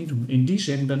wetenschap niet doen. In die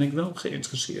zin ben ik wel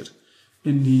geïnteresseerd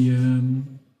in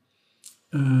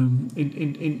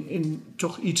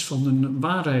toch iets van een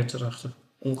waarheid erachter.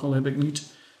 Ook al heb ik niet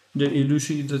de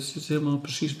illusie dat je het helemaal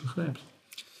precies begrijpt.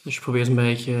 Dus je probeert een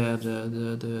beetje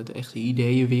de echte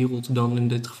ideeënwereld dan in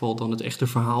dit geval dan het echte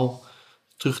verhaal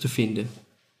terug te vinden.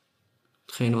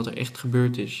 Hetgene wat er echt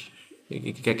gebeurd is.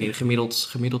 Kijk, gemiddeld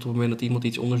op het moment dat iemand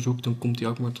iets onderzoekt, dan komt hij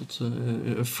ook maar tot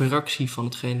een fractie van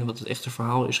hetgene wat het echte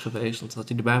verhaal is geweest. Want dat had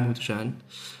hij erbij moeten zijn.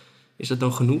 Is dat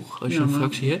dan genoeg als je een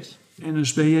fractie hebt? En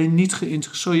dus ben jij niet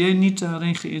zou jij niet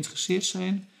daarin geïnteresseerd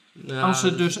zijn? Ja, Als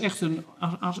het dus echt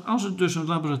als het dus een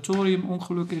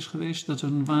laboratoriumongeluk is geweest, dat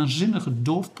een waanzinnige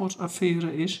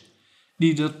doofpotaffaire is,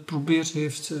 die dat probeert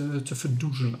heeft te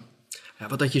verdoezelen. ja,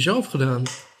 wat had je zelf gedaan?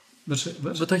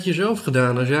 Wat had je zelf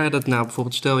gedaan als jij dat nou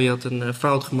bijvoorbeeld, stel je had een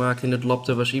fout gemaakt in het lab,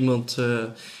 er was iemand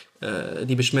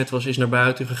die besmet was, is naar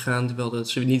buiten gegaan, terwijl dat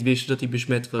ze niet wisten dat hij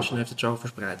besmet was en heeft het zo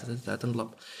verspreid uit een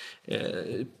lab.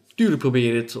 Tuurlijk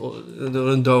probeer je het er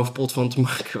een doofpot van te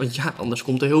maken, want ja, anders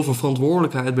komt er heel veel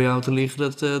verantwoordelijkheid bij jou te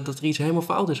liggen dat er iets helemaal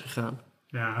fout is gegaan.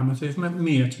 Ja, maar het heeft met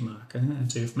meer te maken. Hè?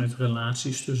 Het heeft met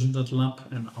relaties tussen dat lab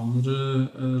en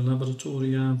andere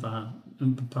laboratoria waar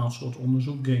een bepaald soort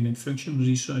onderzoek, gain in function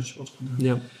research wordt gedaan.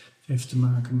 Ja. Het heeft te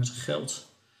maken met geld.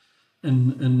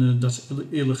 En dat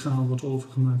illegaal wordt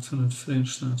overgemaakt vanuit de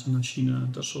Verenigde Staten naar China,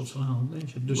 dat soort verhalen.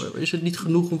 Weet je. Dus Is het niet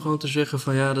genoeg om gewoon te zeggen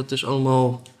van ja, dat is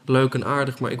allemaal leuk en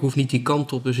aardig, maar ik hoef niet die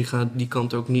kant op, dus ik ga die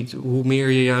kant ook niet. Hoe meer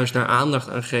je juist daar aandacht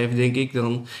aan geeft, denk ik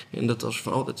dan, en dat als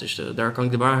van, daar kan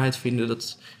ik de waarheid vinden,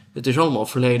 dat het is allemaal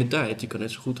verleden tijd. Je kan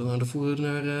net zo goed naar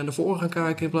de voren gaan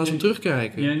kijken in plaats van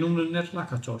terugkijken. Jij noemde net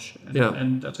Lakatos. Ja.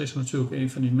 En dat is natuurlijk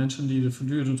een van die mensen die er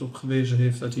voortdurend op gewezen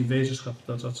heeft dat die wetenschap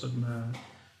dat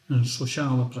een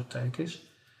sociale praktijk is.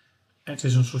 Het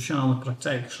is een sociale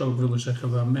praktijk, zou ik willen zeggen,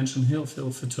 waar mensen heel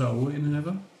veel vertrouwen in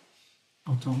hebben.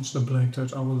 Althans, dat blijkt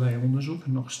uit allerlei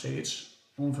onderzoeken, nog steeds,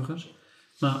 overigens.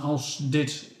 Maar als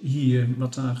dit hier,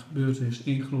 wat daar gebeurd is,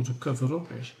 één grote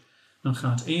cover-up is, dan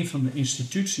gaat een van de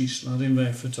instituties waarin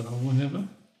wij vertrouwen hebben,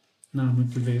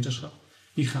 namelijk de wetenschap,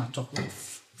 die gaat toch wel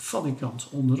valikant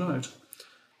onderuit.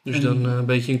 Dus dan een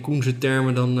beetje in Koense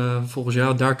termen, dan volgens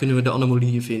jou, daar kunnen we de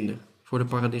anomalieën vinden voor de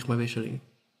paradigmawisseling.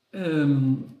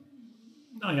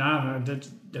 Nou ja,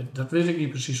 dat weet ik niet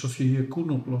precies of je hier Koen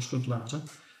op los kunt laten.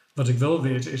 Wat ik wel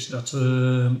weet is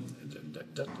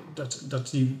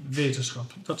dat die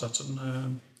wetenschap, dat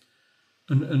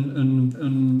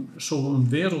zo'n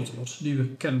wereld wordt die we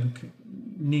kennelijk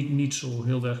niet zo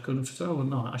heel erg kunnen vertrouwen.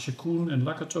 Nou, als je Koen en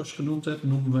Lakatos genoemd hebt,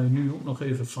 noemen wij nu ook nog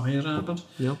even Feyerabend.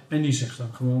 Ja. En die zegt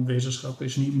dan gewoon, wetenschap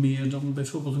is niet meer dan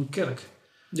bijvoorbeeld een kerk.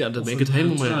 Ja, daar ben ik het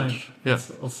helemaal mee eens. Ja.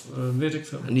 Of weet ik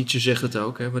veel. En Nietzsche zegt het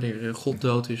ook, hè, wanneer God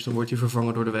dood is, dan wordt hij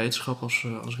vervangen door de wetenschap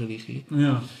als religie.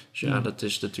 Ja. Dus ja, dat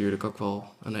is natuurlijk ook wel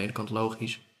aan de ene kant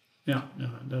logisch. Ja,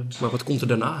 Maar wat komt er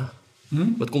daarna? Hm?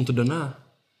 Wat komt er daarna?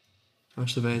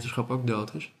 Als de wetenschap ook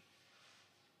dood is?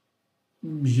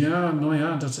 Ja, nou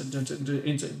ja,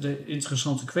 de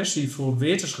interessante kwestie voor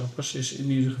wetenschappers is in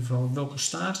ieder geval, welke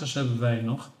status hebben wij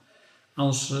nog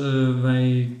als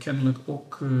wij kennelijk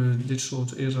ook dit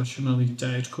soort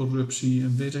irrationaliteit, corruptie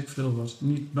en weet ik veel wat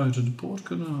niet buiten de poort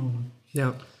kunnen houden.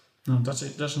 Ja. Nou, dat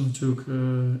is natuurlijk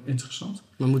interessant.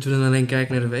 Maar moeten we dan alleen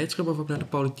kijken naar de wetenschap of ook naar de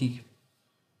politiek?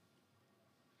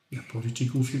 Ja,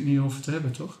 politiek hoef je het niet over te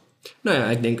hebben, toch? Nou ja,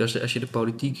 ik denk als je de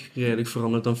politiek redelijk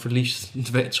verandert, dan verliest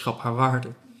de wetenschap haar waarde.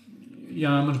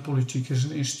 Ja, maar de politiek is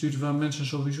een instituut waar mensen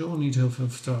sowieso niet heel veel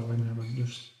vertrouwen in hebben.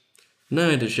 Dus.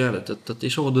 Nee, dus ja, dat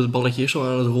is al, het balletje is al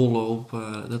aan het rollen op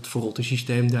dat verrotte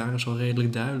systeem daar is al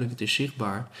redelijk duidelijk. Het is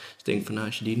zichtbaar. Dus ik denk van nou,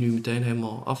 als je die nu meteen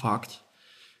helemaal afhakt,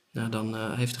 nou, dan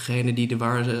heeft degene die de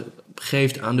waarde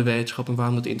geeft aan de wetenschap en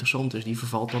waarom het interessant is, die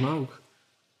vervalt dan ook.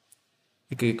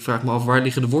 Ik vraag me af, waar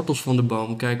liggen de wortels van de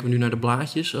boom? Kijken we nu naar de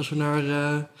blaadjes als we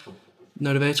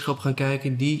naar de wetenschap gaan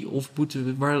kijken?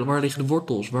 Waar liggen de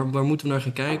wortels? Waar moeten we naar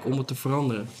gaan kijken om het te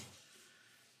veranderen?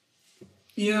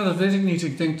 Ja, dat weet ik niet.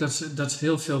 Ik denk dat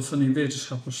heel veel van die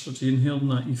wetenschappers dat die een heel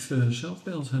naïef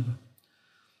zelfbeeld hebben.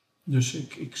 Dus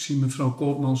ik zie mevrouw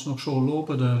Koopmans nog zo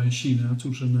lopen daar in China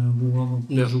toen ze naar Wuhan op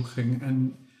bezoek ging.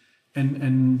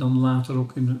 En dan later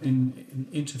ook in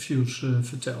interviews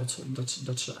vertelt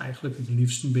dat ze eigenlijk het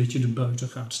liefst een beetje erbuiten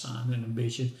gaat staan en een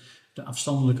beetje de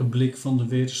afstandelijke blik van de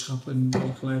wetenschap en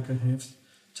dergelijke heeft.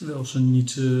 Terwijl ze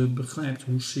niet begrijpt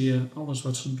hoezeer alles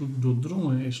wat ze doet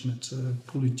doordrongen is met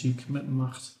politiek, met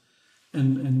macht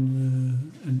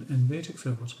en weet ik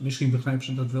veel wat. Misschien begrijpt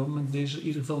ze dat wel, maar deze in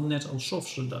ieder geval net alsof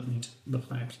ze dat niet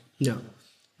begrijpt. Ja.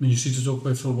 Maar je ziet het ook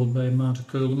bijvoorbeeld bij Maarten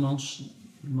Keulemans,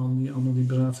 de man die allemaal die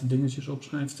brave dingetjes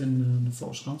opschrijft in de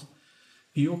Volkskrant,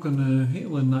 die ook een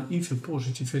hele naïeve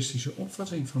positivistische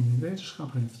opvatting van die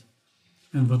wetenschap heeft.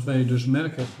 En wat wij dus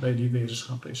merken bij die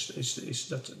wetenschap is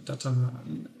dat er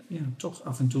toch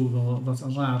af en toe wel wat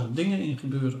rare dingen in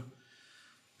gebeuren.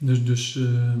 Dus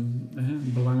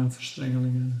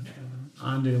belangenverstrengelingen,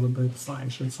 aandelen bij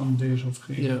Pfizer van deze of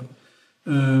geen. Ja.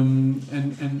 En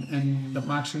dat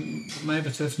maakt ze, wat mij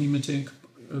betreft, niet meteen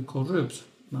corrupt.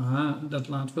 Maar dat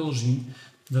laat wel zien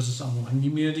dat het al lang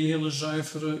niet meer die hele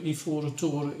zuivere ivoren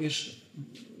toren is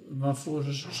waarvoor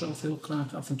ze zichzelf heel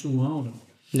graag af en toe houden.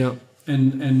 Ja.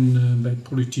 En bij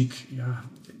politiek,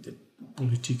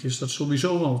 politiek is dat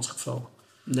sowieso al het geval.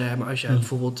 Nee, maar als jij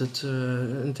bijvoorbeeld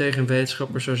tegen een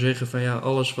wetenschapper zou zeggen van ja,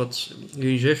 alles wat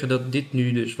jullie zeggen dat dit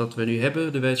nu dus wat we nu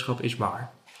hebben, de wetenschap is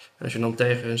waar. En als je dan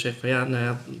tegen hen zegt van ja, nou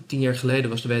ja, 10 jaar geleden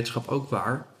was de wetenschap ook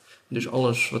waar. Dus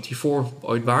alles wat hiervoor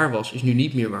ooit waar was, is nu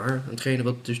niet meer waar. En hetgene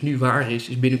wat dus nu waar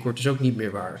is binnenkort dus ook niet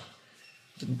meer waar.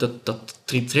 Dat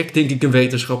trekt denk ik een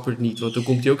wetenschapper niet. Want dan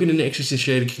komt hij ook in een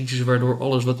existentiële crisis waardoor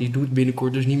alles wat hij doet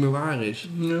binnenkort dus niet meer waar is.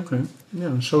 Oké.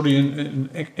 Ja, zou die een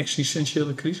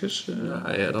existentiële crisis?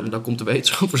 Dan komt de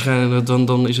wetenschap waarschijnlijk.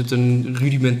 Dan is het een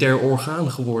rudimentair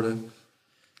orgaan geworden.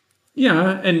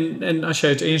 Ja, en als jij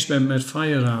het eens bent met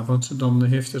Feyerabend, dan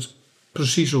heeft het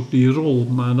precies ook die rol.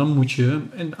 Maar dan moet je,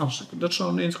 en dat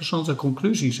zou een interessante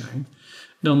conclusie zijn,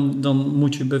 dan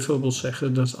moet je bijvoorbeeld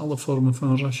zeggen dat alle vormen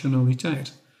van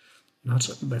rationaliteit,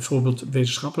 bijvoorbeeld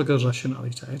wetenschappelijke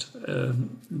rationaliteit,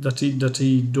 dat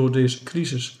die door deze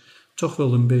crisis toch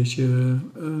wel een beetje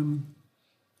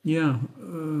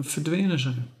verdwenen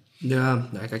zijn. Ja,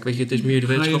 nou kijk, weet je, het is meer de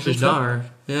wetenschap is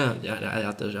daar. Ja,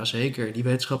 zeker. Die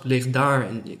wetenschap ligt daar.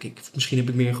 En misschien heb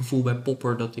ik meer een gevoel bij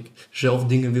Popper dat ik zelf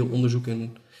dingen wil onderzoeken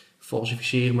en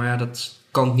falsificeren. Maar ja, dat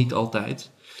kan niet altijd.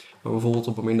 Maar bijvoorbeeld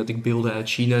op het moment dat ik beelden uit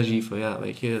China zie van ja,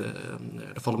 weet je,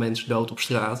 er vallen mensen dood op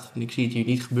straat en ik zie het hier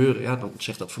niet gebeuren. Ja, dan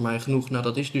zegt dat voor mij genoeg. Nou,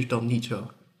 dat is dus dan niet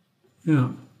zo.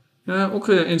 Ja, ook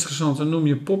interessant. Dan noem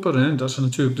je Popper, hè? Dat is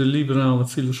natuurlijk de liberale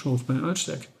filosoof bij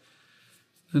uitstek.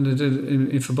 En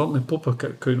in verband met Popper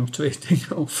kun je nog 2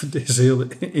 dingen over deze hele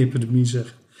epidemie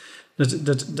zeggen.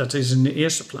 Dat is in de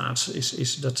eerste plaats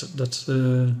is dat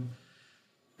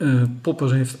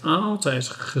Popper heeft altijd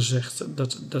gezegd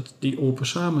dat die open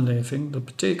samenleving, dat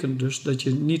betekent dus dat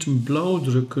je niet een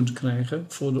blauwdruk kunt krijgen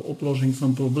voor de oplossing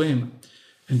van problemen.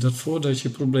 En dat voordat je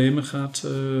problemen gaat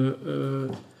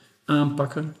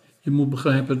aanpakken, je moet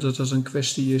begrijpen dat dat een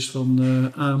kwestie is van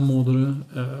aanmodderen,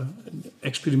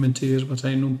 experimenteren, wat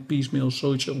hij noemt piecemeal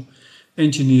social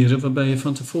engineeren, waarbij je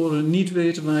van tevoren niet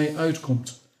weet waar je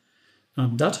uitkomt. Nou,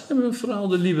 dat hebben vooral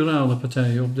de liberale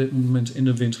partijen op dit moment in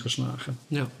de wind geslagen.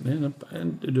 Ja.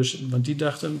 Want die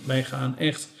dachten, wij gaan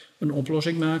echt een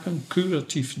oplossing maken,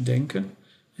 curatief denken.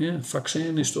 Ja,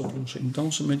 vaccin is de oplossing,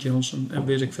 dansen met Janssen en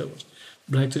weet ik veel wat.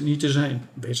 Blijkt het niet te zijn.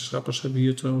 Wetenschappers hebben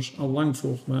hier trouwens al lang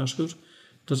voor gewaarschuwd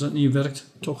dat het niet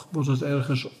werkt. Toch wordt het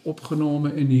ergens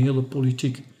opgenomen in die hele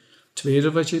politiek.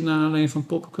 Tweede wat je naar alleen van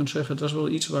Popper kunt zeggen, dat is wel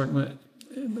iets waar ik me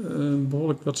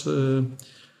behoorlijk wat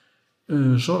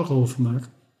zorgen over maak.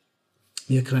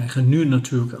 Je krijgt nu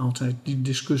natuurlijk altijd die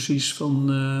discussies van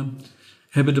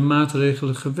hebben de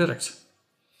maatregelen gewerkt?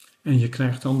 En je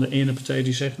krijgt dan de ene partij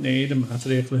die zegt nee, de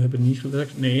maatregelen hebben niet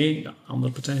gewerkt. Nee, de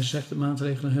andere partij zegt de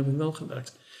maatregelen hebben wel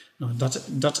gewerkt. Nou,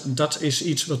 dat is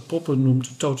iets wat Popper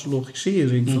noemt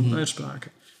tautologisering van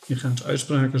uitspraken. Je gaat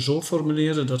uitspraken zo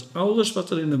formuleren dat alles wat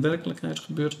er in de werkelijkheid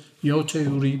gebeurt jouw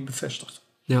theorie bevestigt.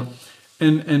 Ja.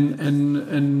 En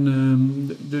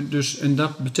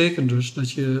dat betekent dus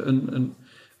dat je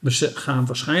we gaan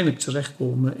waarschijnlijk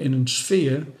terechtkomen in een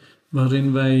sfeer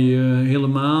waarin wij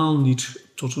helemaal niet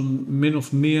tot een min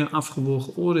of meer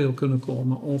afgewogen oordeel kunnen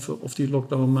komen over of die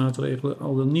lockdown-maatregelen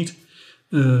al dan niet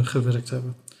gewerkt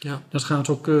hebben. Ja. Dat gaat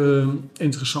ook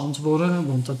interessant worden,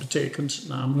 want dat betekent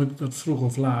namelijk dat vroeg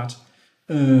of laat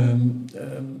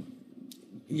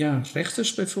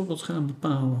rechters bijvoorbeeld gaan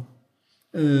bepalen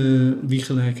wie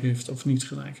gelijk heeft of niet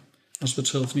gelijk, als we het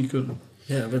zelf niet kunnen.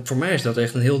 Ja, voor mij is dat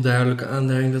echt een heel duidelijke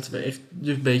aanduiding dat we echt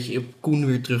dus een beetje op Koen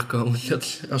weer terugkomen.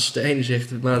 Dat als de ene zegt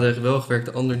het maatregel wel gewerkt,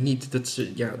 de ander niet.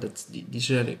 Die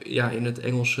zijn in het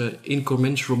Engels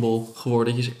incommensurable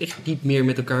geworden. Dat je ze echt niet meer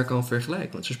met elkaar kan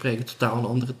vergelijken. Want ze spreken totaal een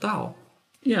andere taal.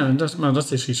 Ja, maar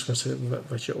dat is iets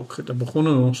wat je ook, dat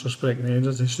begonnen we ons gesprek mee.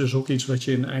 Dat is dus ook iets wat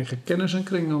je in eigen kennis en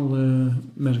kring al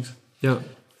merkt. Ja.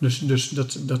 Dus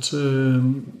dat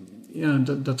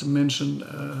de mensen...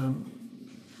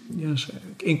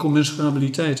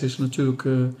 incommensurabiliteit is natuurlijk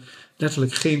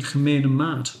letterlijk geen gemene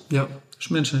maat. Ja. Dus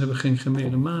mensen hebben geen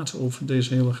gemene maat over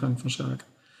deze hele gang van zaken.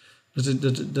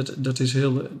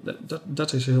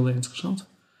 Dat is heel interessant.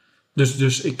 Dus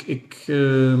de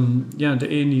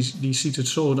een die ziet het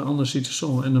zo, de ander ziet het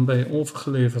zo. En dan ben je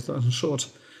overgeleverd aan een soort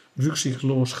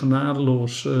rukzichtloos,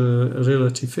 genadeloos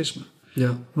relativisme.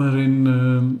 Ja. Waarin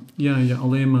je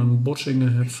alleen maar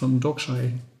botsingen hebt van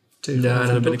doxai. tegenover daar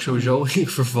ben ik dogma. sowieso in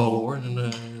vervallen hoor.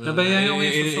 Daar ben jij al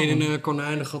in vervallen? In een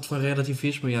konijnengat van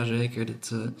relativisme, jazeker.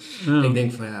 Ja. Ik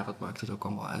denk van wat maakt het ook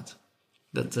allemaal uit?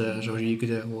 Zo zie ik het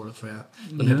tegenwoordig.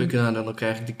 Dan heb ik dan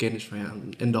krijg ik de kennis van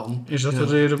en dan? Is dat de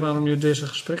reden waarom je deze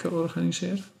gesprekken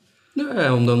organiseert?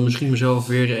 Nou, om dan misschien mezelf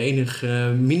weer enig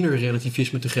minder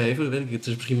relativisme te geven. Dat weet ik. Het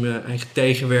is misschien mijn eigen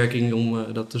tegenwerking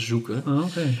om dat te zoeken.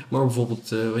 Okay. Maar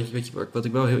bijvoorbeeld, wat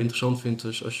ik wel heel interessant vind,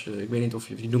 dus ik weet niet of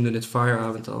je noemde net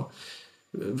Fireavond al.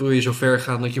 Wil je zo ver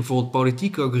gaan dat je bijvoorbeeld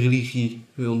politiek ook religie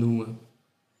wil noemen?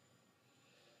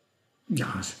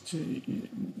 Ja,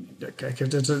 kijk,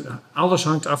 alles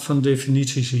hangt af van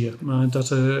definities hier. Maar dat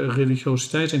er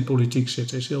religiositeit in politiek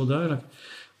zit, is heel duidelijk.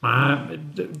 Maar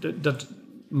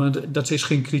dat is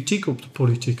geen kritiek op de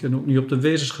politiek en ook niet op de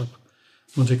wetenschap.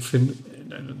 Want ik vind,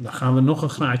 dan gaan we nog een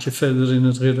graadje verder in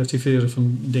het relativeren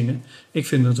van dingen. Ik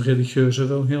vind het religieuze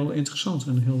wel heel interessant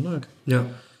en heel leuk. Ja.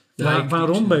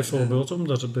 Waarom bijvoorbeeld?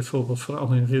 Omdat het bijvoorbeeld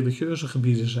vooral in religieuze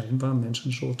gebieden zijn waar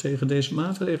mensen zo tegen deze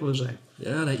maatregelen zijn.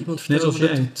 Ja, iemand vertelde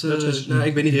jij.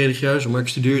 Ik ben niet religieus, maar ik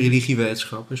studeer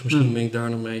religiewetenschap. Dus misschien ben ik daar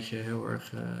nog een beetje heel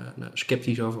erg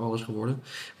sceptisch over alles geworden.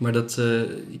 Maar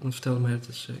iemand vertelde mij,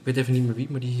 ik weet even niet meer wie,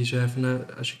 maar die zei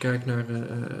van als je kijkt naar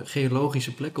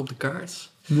geologische plekken op de kaart.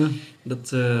 Ja.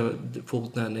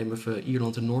 Bijvoorbeeld, neem even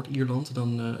Ierland en Noord-Ierland.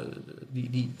 Dan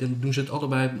doen ze het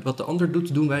allebei. Wat de ander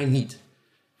doet, doen wij niet.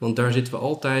 Want daar zitten we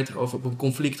altijd over op een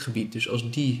conflictgebied. Dus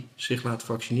als die zich laat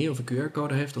vaccineren of een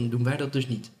QR-code heeft, dan doen wij dat dus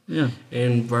niet. Ja.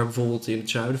 En waar bijvoorbeeld in het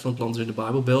zuiden van het land, in de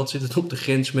Bijbelbelt, zit het op de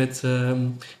grens met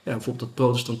bijvoorbeeld het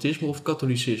protestantisme of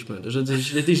katholicisme. Dus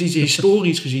het is iets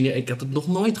historisch gezien. Ik had het nog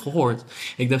nooit gehoord.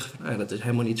 Ik dacht, dat is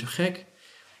helemaal niet zo gek.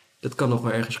 Dat kan nog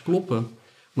wel ergens kloppen.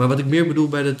 Maar wat ik meer bedoel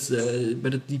bij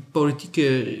die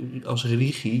politieke als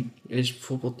religie is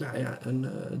bijvoorbeeld, een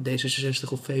D66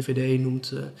 of VVD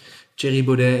noemt Thierry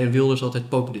Baudet en Wilders altijd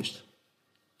populist.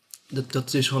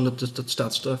 Dat is gewoon, dat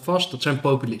staat vast, dat zijn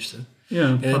populisten.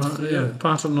 Ja,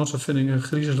 paternoster vind ik een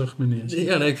griezelig meneer.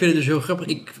 Ja, ik vind het dus heel grappig.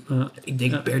 Ik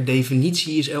denk per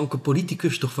definitie is elke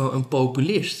politicus toch wel een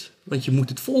populist. Want je moet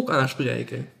het volk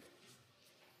aanspreken.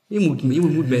 Je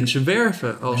moet mensen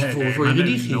werven voor je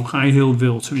religie. Nou ga je heel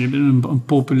wild. Je bent een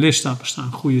populist, daar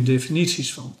bestaan goede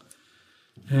definities van.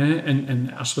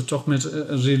 En als we toch met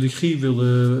religie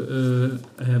willen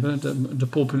hebben,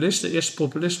 de eerste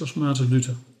populist was Maarten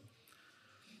Luther.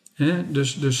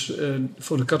 Dus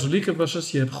voor de katholieken was het,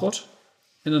 je hebt God.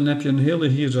 En dan heb je een hele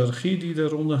hiërarchie die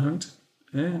daaronder hangt.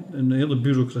 Een hele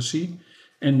bureaucratie.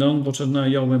 En dan wordt het naar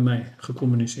jou en mij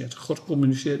gecommuniceerd. God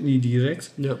communiceert niet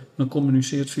direct, maar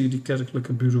communiceert via die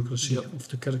kerkelijke bureaucratie of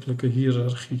de kerkelijke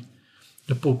hiërarchie.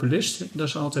 De populist, dat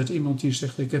is altijd iemand die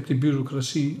zegt, ik heb die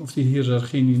bureaucratie of die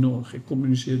hiërarchie niet nodig. Ik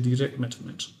communiceer direct met de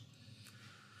mensen.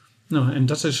 Nou, en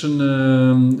dat is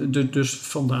dus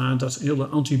vandaar dat hele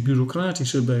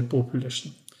anti-bureaucratische bij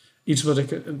populisten. Iets wat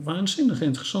ik waanzinnig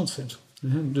interessant vind.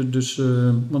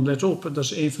 Want let op, dat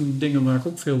is een van de dingen waar ik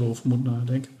ook veel over moet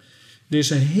nadenken.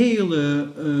 Deze hele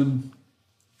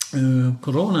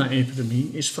corona-epidemie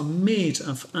is van meet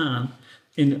af aan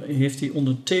heeft hij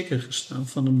onder het teken gestaan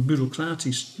van een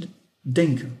bureaucratisch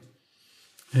denken.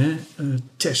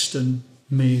 Testen,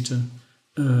 meten,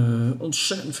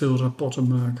 ontzettend veel rapporten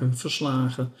maken,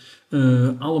 verslagen.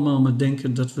 Allemaal met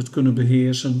denken dat we het kunnen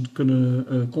beheersen,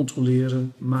 kunnen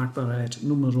controleren, maakbaarheid,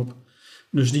 noem maar op.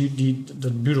 Dus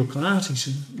dat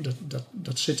bureaucratische,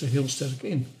 dat zit er heel sterk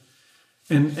in.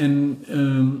 En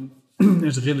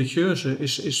het religieuze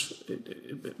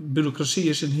bureaucratie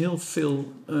is in heel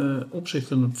veel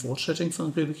opzichten een voortzetting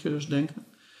van religieus denken.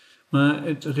 Maar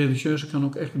het religieuze kan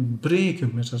ook echt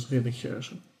breken met het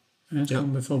religieuze. Het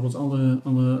kan bijvoorbeeld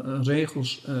alle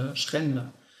regels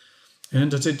schenden. En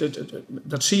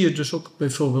dat zie je dus ook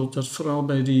bijvoorbeeld, dat vooral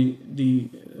bij die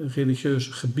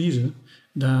religieuze gebieden,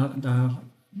 daar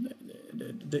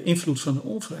de invloed van de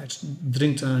overheid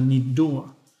dringt daar niet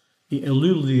door. Die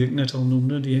Ellul die ik net al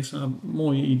noemde, die heeft daar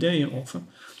mooie ideeën over.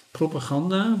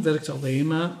 Propaganda werkt alleen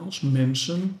maar als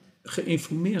mensen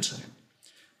geïnformeerd zijn.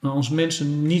 Maar als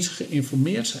mensen niet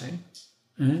geïnformeerd zijn,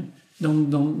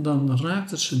 dan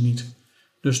raakt het ze niet.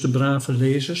 Dus de brave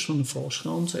lezers van de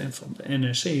Volkskrant en van de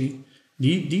NRC,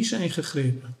 die zijn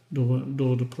gegrepen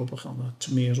door de propaganda.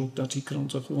 Ten meer ook dat die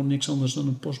kranten gewoon niks anders dan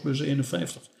een postbus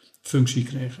 51 functie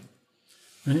kregen.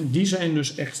 Die zijn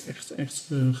dus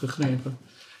echt gegrepen.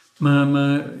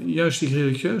 Maar juist die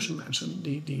religieuze mensen,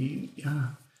 die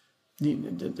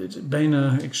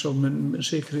bijna, ik zou met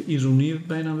zekere ironie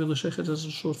bijna willen zeggen, dat het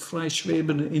een soort vrij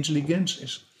zwevende intelligentie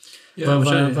is.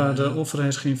 Waar de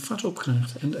overheid geen vat op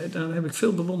krijgt. En daar heb ik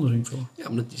veel bewondering voor. Ja,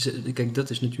 maar kijk, dat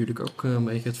is natuurlijk ook een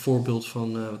beetje het voorbeeld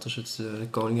van, de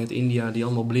koning uit India, die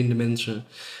allemaal blinde mensen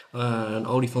een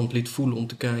olifant liet voelen om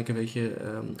te kijken, weet je,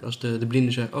 als de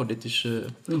blinde zei, oh, dit is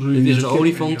een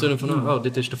olifant, en van, oh,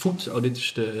 dit is de voet, oh, dit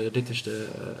is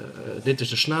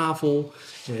de snavel,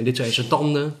 en dit zijn zijn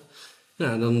tanden.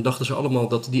 Ja, dan dachten ze allemaal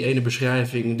dat die ene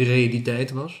beschrijving de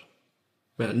realiteit was.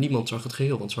 Maar ja, niemand zag het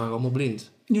geheel, want ze waren allemaal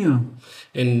blind. Ja.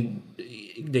 En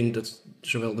ik denk dat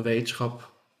zowel de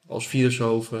wetenschap als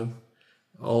filosofen,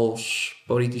 als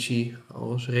politici,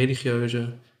 als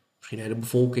religieuzen, misschien de hele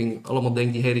bevolking, allemaal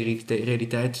denkt die hele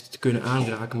realiteit te kunnen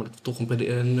aanraken, maar dat we toch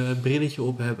een brilletje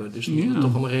op hebben. Dus dat het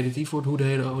toch allemaal relatief wordt hoe de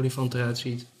hele olifant eruit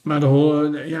ziet. Maar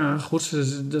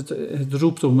het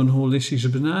roept om een holistische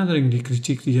benadering. Die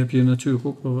kritiek die heb je natuurlijk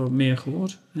ook wel wat meer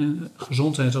gehoord.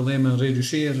 Gezondheid alleen maar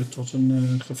reduceren tot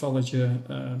een gevalletje...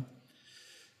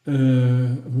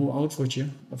 hoe oud word je?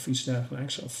 Of iets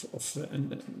dergelijks.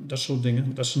 En dat soort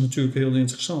dingen. Dat is natuurlijk heel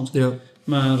interessant. Ja.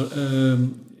 Maar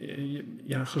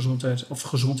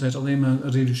gezondheid alleen maar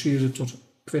reduceren tot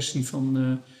kwestie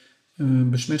van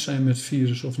besmet zijn met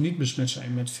virus of niet besmet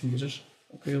zijn met virus.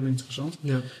 Ook heel interessant.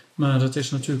 Ja. Maar dat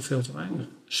is natuurlijk veel te weinig.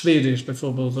 Zweden is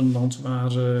bijvoorbeeld een land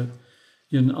waar je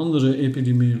een andere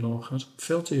epidemioloog had.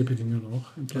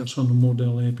 Veldepidemioloog in plaats van een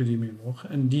model-epidemioloog.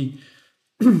 En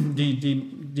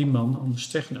die man, Anders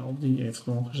Technel, die heeft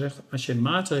gewoon gezegd, als je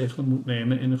maatregelen moet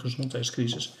nemen in een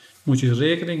gezondheidscrisis, moet je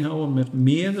rekening houden met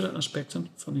meerdere aspecten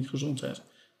van die gezondheid.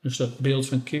 Dus dat beeld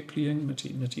van Kipling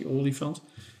met die olifant,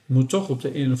 je moet toch op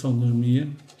de een of andere manier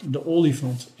de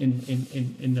olifant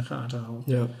in de gaten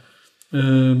houden. Ja.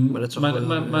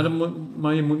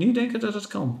 Maar je moet niet denken dat het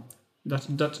kan.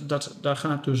 Daar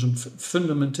gaat dus een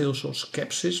fundamenteel soort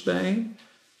scepsis bij.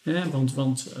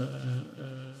 Want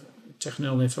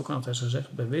Technel heeft ook altijd gezegd,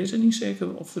 wij weten niet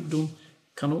zeker of we het doen. Ik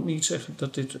kan ook niet zeggen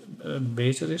dat dit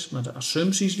beter is, maar de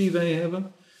assumpties die wij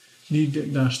hebben,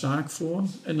 daar sta ik voor.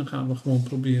 En dan gaan we gewoon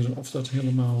proberen of dat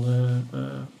helemaal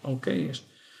oké is.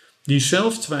 Die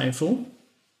zelftwijfel,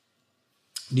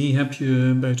 die heb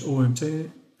je bij het OMT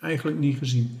eigenlijk niet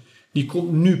gezien. Die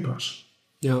komt nu pas.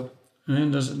 Ja.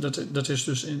 En dat is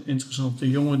dus interessant. De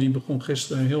jongen die begon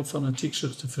gisteren heel fanatiek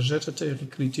zich te verzetten tegen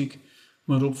kritiek.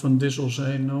 Waarop Van Dissel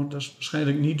zei, nou, dat is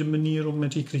waarschijnlijk niet de manier om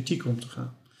met die kritiek om te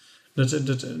gaan.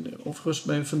 Overigens,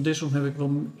 bij Van Dissel heb ik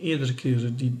wel eerdere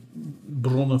keren die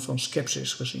bronnen van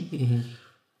scepsis gezien.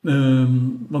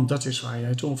 Mm-hmm. Want dat is waar jij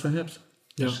het over hebt.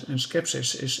 Ja. Dus, en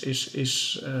scepsis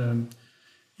is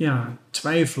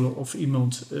twijfelen of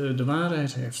iemand de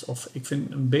waarheid heeft. Of ik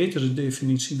vind een betere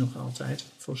definitie nog altijd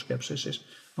voor scepsis is,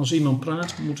 als iemand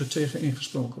praat, moet er tegen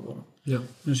ingesproken worden. Ja.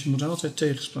 Dus je moet altijd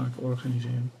tegenspraak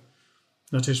organiseren.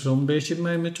 Dat is wel een beetje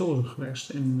mijn methode geweest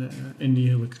in die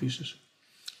hele crisis.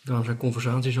 Daarom zijn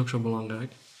conversaties ook zo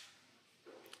belangrijk.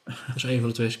 Als een van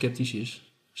de twee sceptisch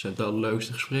is, zijn het wel de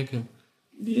leukste gesprekken.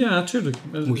 Ja, tuurlijk.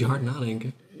 Moet je hard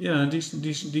nadenken. Ja,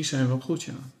 die zijn wel goed,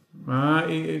 ja. Maar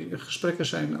gesprekken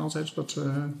zijn altijd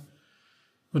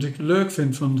wat ik leuk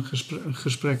vind van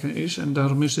gesprekken is, en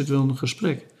daarom is dit wel een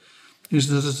gesprek, is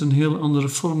dat het een heel andere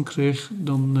vorm kreeg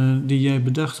dan die jij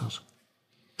bedacht had.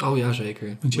 Oh ja,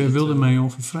 zeker. Want jij wilde mij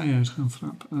over vrijheid gaan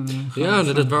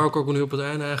vragen. Dat wou ik ook nu op het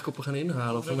einde eigenlijk op gaan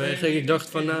inhalen. Vanwege, ik dacht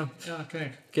van, nou... Ja,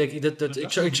 kijk,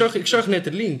 ik zag net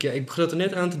de link. Ja, ik begon er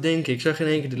net aan te denken. Ik zag in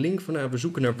één keer de link van, we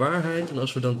zoeken naar waarheid. En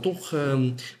als we dan toch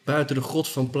buiten de grot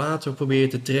van Plato proberen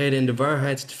te treden en de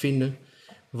waarheid te vinden,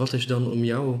 wat is dan om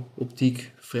jouw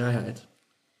optiek vrijheid?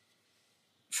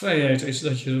 Vrijheid is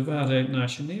dat je de waarheid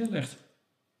naast je neerlegt.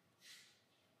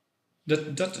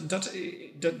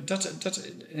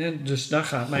 Dus daar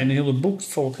gaat mijn hele boek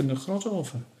Volk in de Grot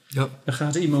over. Ja. Dan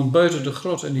gaat iemand buiten de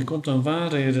grot en die komt dan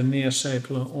waarheden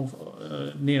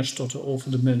neerstorten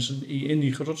over de mensen die in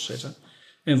die grot zitten.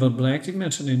 En wat blijkt, die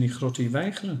mensen in die grot die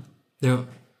weigeren. Ja.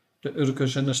 De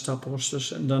Urkers en de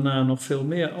Staphorsters en daarna nog veel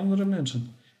meer andere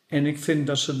mensen. En ik vind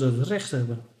dat ze dat recht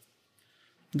hebben.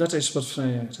 Dat is wat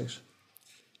vrijheid is.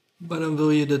 Maar dan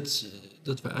wil je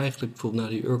dat we eigenlijk bijvoorbeeld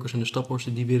die Urkers en de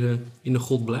Staphorsten, die willen in de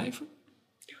grot blijven?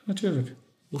 Ja, natuurlijk.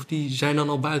 Of die zijn dan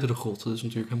al buiten de grot? Dat is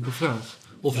natuurlijk helemaal de vraag.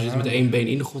 Of ze zitten met één been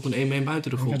in de grot en één been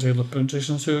buiten de grot. Het hele punt is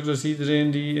natuurlijk dat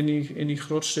iedereen die in die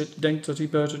grot zit, denkt dat hij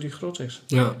buiten die grot is.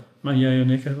 Ja. Maar jij en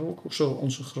ik hebben ook zo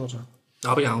onze grotten.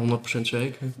 Nou ja, 100%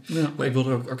 zeker. Ja. Maar ik wil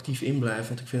er ook actief in blijven,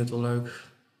 want ik vind het wel leuk.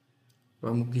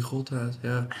 Waarom moet ik die grot uit?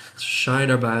 Ja, het is saai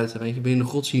daarbuiten. Weet je, binnen de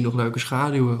grot zie je nog leuke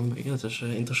schaduwen. Ja, dat is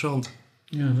interessant.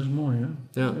 Ja, dat is mooi, hè?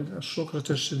 Ja. Als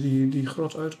Socrates die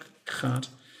grot uitgaat,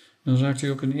 dan raakt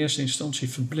hij ook in eerste instantie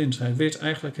verblind. Hij weet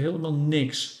eigenlijk helemaal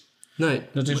niks. Nee.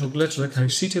 Dat is ook letterlijk, hij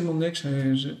ziet helemaal niks.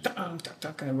 Hij is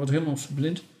hij wordt helemaal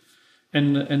verblind.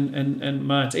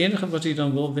 Maar het enige wat hij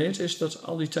dan wel weet is dat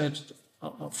al die tijd,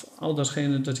 of al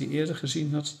datgene dat hij eerder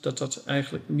gezien had, dat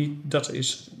eigenlijk niet dat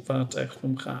is waar het eigenlijk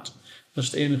om gaat. Dat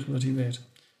is het enige wat hij weet.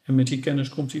 En met die kennis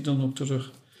komt hij dan ook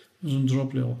terug. Dat is een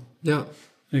droplul. Ja.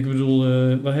 Ik bedoel,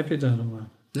 waar heb je daar dan aan?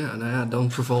 Ja, nou ja,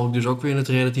 dan verval ik dus ook weer in het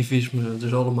relativisme. Het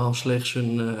is allemaal slechts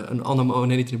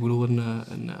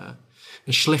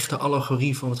een slechte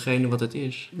allegorie van hetgene wat het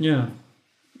is. Ja.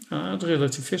 Het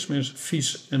relativisme is een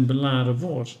vies en beladen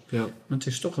woord. Ja. Maar het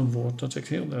is toch een woord dat ik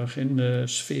heel erg in de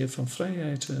sfeer van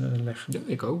vrijheid leg. Ja,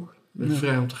 ik ook. Ik ben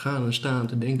vrij om te gaan en staan en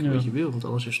te denken wat je wil, want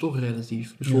alles is toch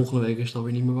relatief. Dus volgende week is het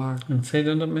alweer niet meer waar. En vind je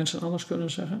dan dat mensen alles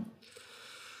kunnen zeggen?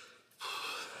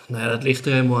 Nou ja, dat ligt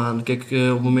er helemaal aan. Kijk, op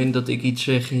het moment dat ik iets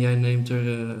zeg en jij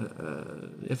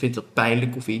jij vindt dat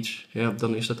pijnlijk of iets, ja,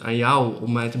 dan is dat aan jou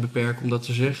om mij te beperken om dat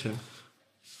te zeggen.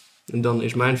 En dan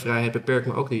is mijn vrijheid beperkt,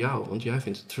 maar ook door jou. Want jij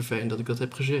vindt het vervelend dat ik dat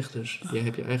heb gezegd. Dus jij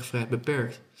hebt je eigen vrijheid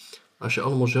beperkt. Als je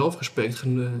allemaal zelfrespect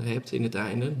hebt in het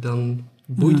einde, dan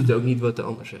boeit het ook niet wat de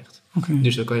ander zegt. Okay.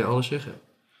 Dus dan kan je alles zeggen.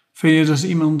 Vind je dat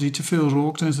iemand die te veel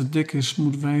rookt en te dik is,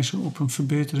 moet wijzen op een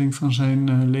verbetering van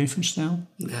zijn levensstijl?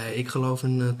 Nee, ik geloof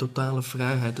in totale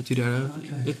vrijheid. Dat hij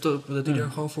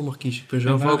daar gewoon voor mag kiezen. Ik ben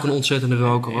zelf ook een ontzettende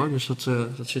roker hoor. Dus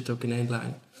dat zit ook in één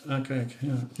lijn. Ah, kijk,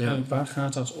 ja. Waar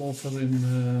gaat dat over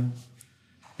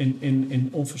in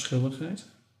onverschilligheid?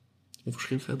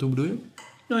 Onverschilligheid, hoe bedoel je?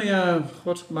 Nou ja,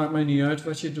 god, maakt mij niet uit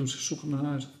wat je doet. Zoek het maar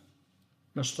uit.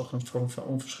 Dat is toch een vorm van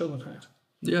onverschilligheid.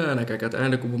 Ja, nou kijk,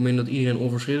 uiteindelijk op het moment dat iedereen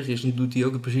onverschillig is, dan doet hij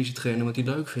ook precies hetgene wat hij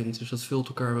leuk vindt. Dus dat vult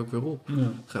elkaar ook weer op. Ja.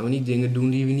 Dan gaan we niet dingen doen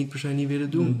die we niet per se niet willen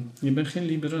doen. Je bent geen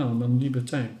liberaal, maar een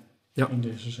libertijn. Ja. In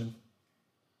deze zin.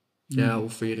 Ja,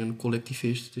 of weer een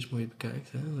collectivist. Het is mooi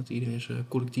bekijkt. Hè? Dat iedereen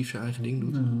collectief zijn eigen ding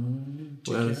doet.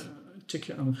 Een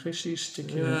tikje anarchistisch,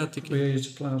 probeer je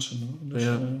te plaatsen. Hoor. Dus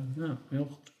heel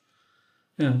goed.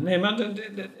 Ja, nee, maar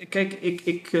kijk,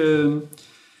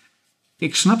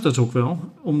 ik snap dat ook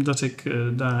wel, omdat ik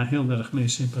daar heel erg mee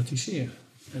sympathiseer.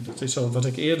 En dat is al wat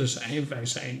ik eerder zei. Wij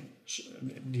zijn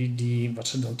wat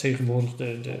ze dan tegenwoordig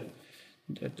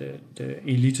de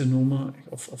elite noemen,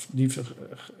 of liever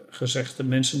gezegd de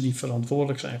mensen die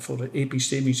verantwoordelijk zijn voor de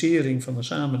epistemisering van de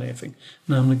samenleving.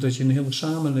 Namelijk dat je een hele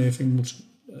samenleving moet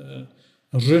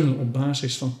runnen op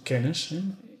basis van kennis, hè,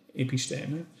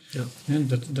 episteme. Ja.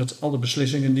 Dat alle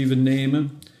beslissingen die we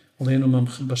nemen alleen maar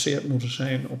gebaseerd moeten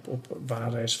zijn op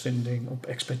waarheidsvinding, op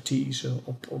expertise,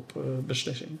 op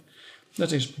beslissingen.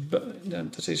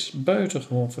 Dat is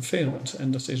buitengewoon vervelend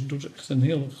en dat doet echt een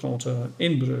hele grote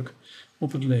inbreuk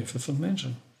op het leven van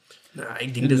mensen. Nou,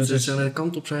 ik denk dat ze aan de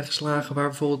kant op zijn geslagen waar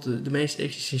bijvoorbeeld de meest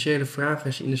existentiële vraag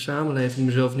is in de samenleving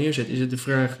mezelf neerzet. Is het de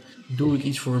vraag, doe ik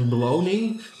iets voor een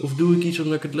beloning of doe ik iets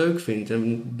omdat ik het leuk vind? En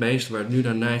het meeste waar het nu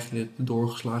naar neigt in het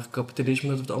doorgeslagen kapitalisme,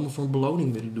 dat we het allemaal voor een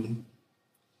beloning willen doen.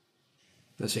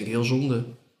 Dat vind ik heel zonde.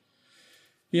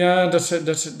 Ja, dat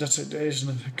is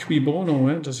een qui bono,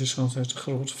 hè? Dat is altijd de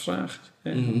grote vraag.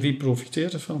 Mm-hmm. Wie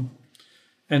profiteert ervan?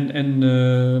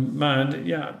 Maar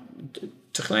ja,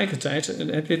 tegelijkertijd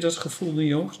heb je dat gevoel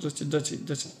niet ook.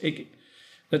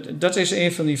 Dat is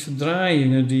een van die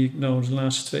verdraaiingen die ik nou de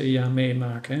laatste 2 jaar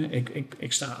meemaak. Hè.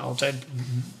 Ik sta altijd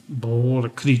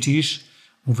behoorlijk kritisch.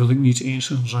 Hoewel ik niet eens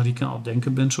een radicaal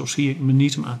denker ben, zo zie ik me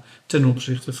niet, maar ten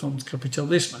opzichte van het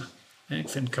kapitalisme. Ik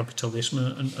vind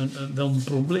kapitalisme wel een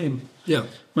probleem. Ja.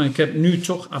 Maar ik heb nu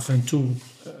toch af en toe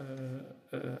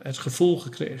het gevoel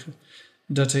gekregen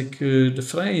dat ik de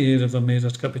vrijheden waarmee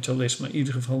dat kapitalisme in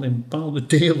ieder geval in bepaalde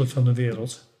delen van de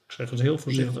wereld, ik zeg het heel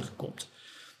voorzichtig, komt,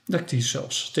 dat ik die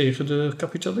zelfs tegen de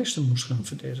kapitalisten moest gaan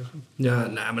verdedigen. Ja,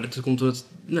 nou, maar dat komt door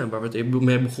waar we het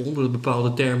mee begonnen, dat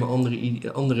bepaalde termen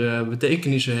andere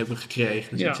betekenissen hebben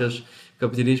gekregen. Dus iets als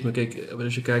kapitalisme, kijk,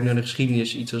 als je kijkt naar de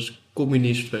geschiedenis, iets als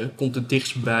communisme komt het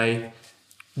dichtst bij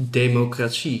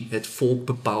democratie. Het volk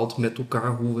bepaalt met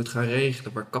elkaar hoe we het gaan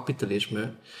regelen. Maar kapitalisme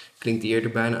klinkt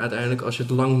eerder bijna uiteindelijk als je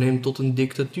het lang neemt tot een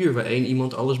dictatuur waar één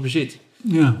iemand alles bezit.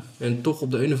 Ja. En toch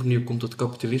op de een of andere manier komt het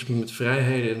kapitalisme met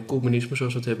vrijheden en communisme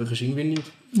zoals we het hebben gezien weer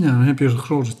niet. Ja, dan heb je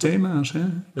grote thema's. Hè?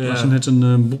 Ik las net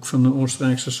een boek van een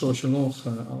Oostenrijkse socioloog,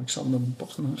 Alexander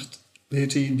Bochnacht,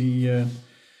 heet hij,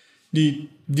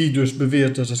 die dus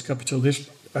beweert dat het kapitalisme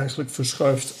eigenlijk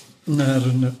verschuift naar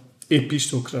een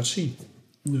epistocratie.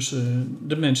 Dus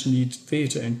de mensen die het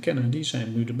weten en kennen, die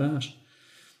zijn nu de baas.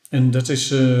 En dat is,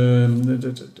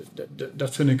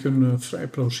 dat vind ik een vrij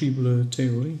plausibele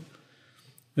theorie.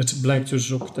 Het blijkt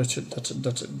dus ook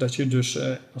dat je dus,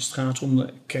 als het gaat om de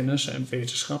kennis en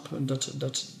wetenschap, dat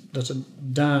het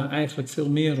daar eigenlijk veel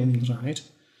meer om draait.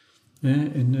 Hè?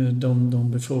 En dan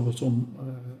bijvoorbeeld om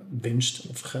winst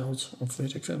of geld of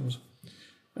weet ik veel wat.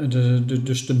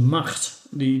 Dus de macht,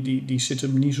 die zit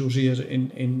hem niet zozeer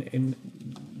in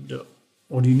de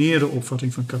ordinaire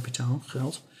opvatting van kapitaal,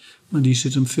 geld. Maar die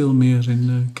zit hem veel meer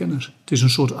in kennis. Het is een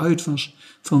soort uitwas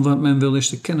van wat men wel eens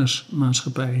de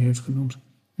kennismaatschappij heeft genoemd.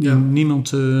 Die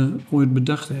niemand ooit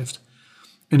bedacht heeft.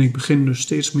 En ik begin dus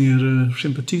steeds meer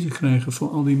sympathie te krijgen voor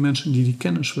al die mensen die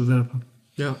kennis verwerpen.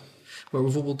 Ja, maar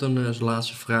bijvoorbeeld dan als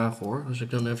laatste vraag hoor. Als ik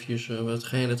dan eventjes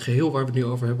het geheel waar we het nu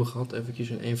over hebben gehad, eventjes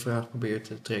in één vraag probeer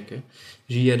te trekken.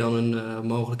 Zie jij dan een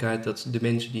mogelijkheid dat de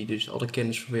mensen die dus alle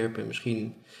kennis verwerpen en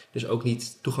misschien dus ook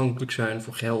niet toegankelijk zijn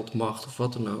voor geld, macht of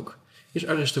wat dan ook, is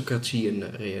aristocratie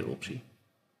een reële optie?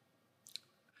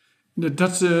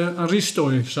 Dat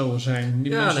Aristoi zou zijn.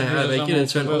 Die weet je, dat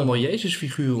zijn allemaal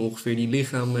Jezusfiguren ongeveer. Die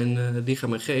lichaam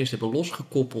en geest hebben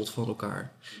losgekoppeld van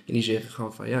elkaar. En die zeggen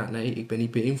gewoon van, ik ben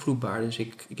niet beïnvloedbaar. Dus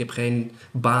ik heb geen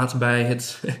baat bij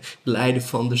het leiden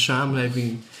van de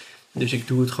samenleving. Dus ik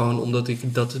doe het gewoon omdat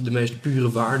ik dat de meest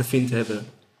pure waarde vind hebben.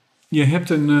 Je hebt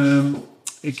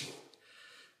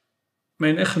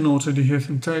mijn echtgenote die heeft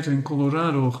een tijd in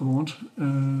Colorado gewoond,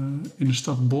 in de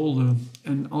stad Boulder.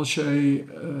 En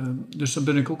dus daar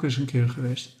ben ik ook eens een keer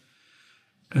geweest.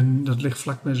 En dat ligt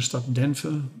vlak bij de stad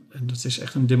Denver. En dat is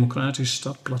echt een democratische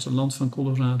stad, platteland van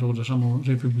Colorado, dat is allemaal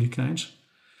republikeins.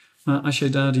 Maar als je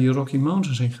daar die Rocky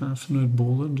Mountains in gaat vanuit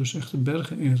Boulder, dus echt de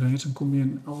bergen inrijdt, dan kom je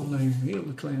in allerlei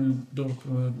hele kleine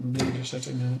dorpen,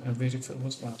 nederzettingen en weet ik veel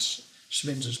wat, waar het 's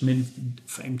winters min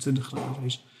 25 graden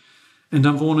is. En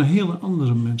dan wonen hele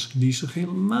andere mensen die zich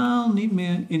helemaal niet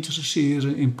meer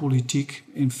interesseren in politiek,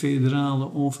 in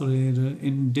federale overheden,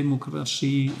 in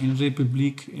democratie, in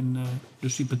republiek,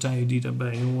 dus die partijen die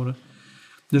daarbij horen.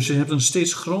 Dus je hebt een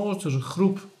steeds grotere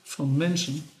groep van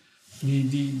mensen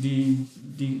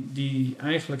die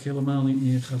eigenlijk helemaal niet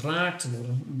meer geraakt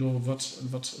worden door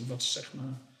wat zeg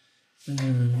maar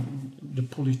de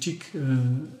politiek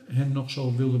hen nog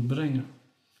zo wilde brengen.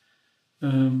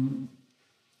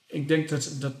 Ik denk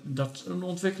dat een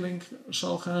ontwikkeling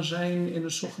zal gaan zijn in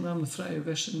het zogenaamde Vrije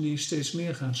Westen die steeds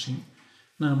meer gaat zien.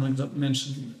 Namelijk dat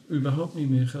mensen überhaupt niet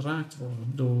meer geraakt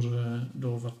worden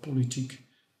door wat politiek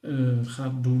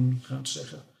gaat doen, gaat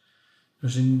zeggen.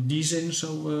 Dus in die zin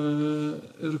zou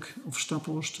Urk of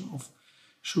Staphorst of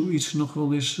zoiets nog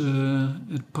wel eens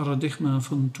het paradigma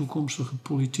van toekomstige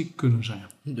politiek kunnen zijn.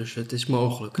 Dus het is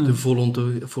mogelijk, de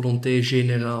volonté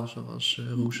générale, zoals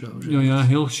Rousseau zegt. Ja,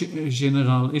 heel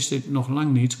generaal is dit nog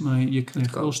lang niet, maar je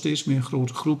krijgt wel steeds meer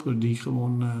grote groepen die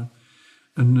gewoon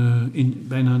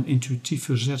bijna een intuïtief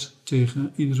verzet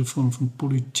tegen iedere vorm van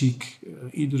politiek,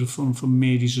 iedere vorm van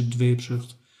medische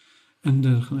dweepzucht en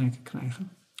dergelijke krijgen.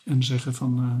 En zeggen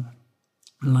van,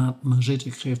 laat me zitten,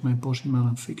 ik geef mijn portie maar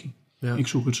aan fikkie. Ja. Ik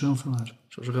zoek het zelf wel uit.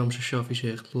 Zoals Ramses Shaffi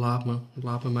zegt, laat me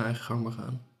mijn eigen gang maar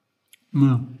gaan. Ja.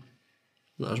 Nou,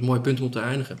 dat is een mooi punt om te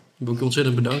eindigen. Ik wil je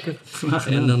ontzettend bedanken. Graag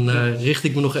gedaan. En dan richt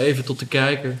ik me nog even tot de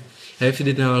kijker. Heeft u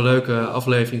dit nou een leuke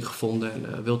aflevering gevonden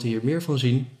en wilt u hier meer van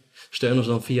zien? Steun ons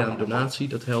dan via een donatie.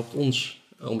 Dat helpt ons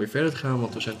om weer verder te gaan,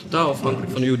 want we zijn totaal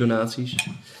afhankelijk van uw donaties.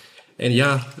 En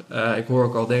ik hoor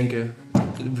ook al denken,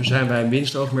 zijn wij een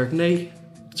winstoogmerk? Nee,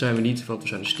 dat zijn we niet, want we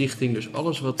zijn een stichting. Dus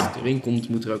alles wat erin komt,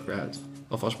 moet er ook weer uit.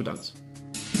 Alvast bedankt.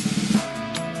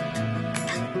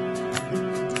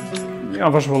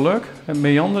 Ja, was wel leuk. Het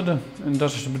meanderde. En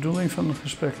dat is de bedoeling van het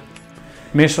gesprek.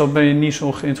 Meestal ben je niet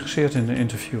zo geïnteresseerd in de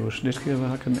interviewers. Dit keer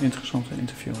was ik een interessante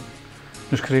interview.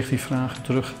 Dus ik kreeg die vragen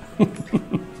terug.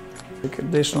 Ik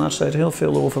heb deze laatste tijd heel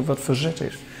veel over wat verzet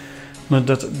is. Maar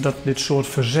dat dit soort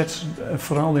verzet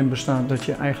vooral in bestaat dat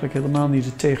je eigenlijk helemaal niet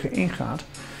er tegen ingaat.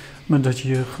 Maar dat je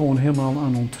je gewoon helemaal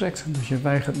aan onttrekt. Dat je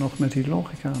weigert nog met die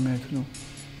logica mee te doen.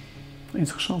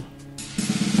 Interessant.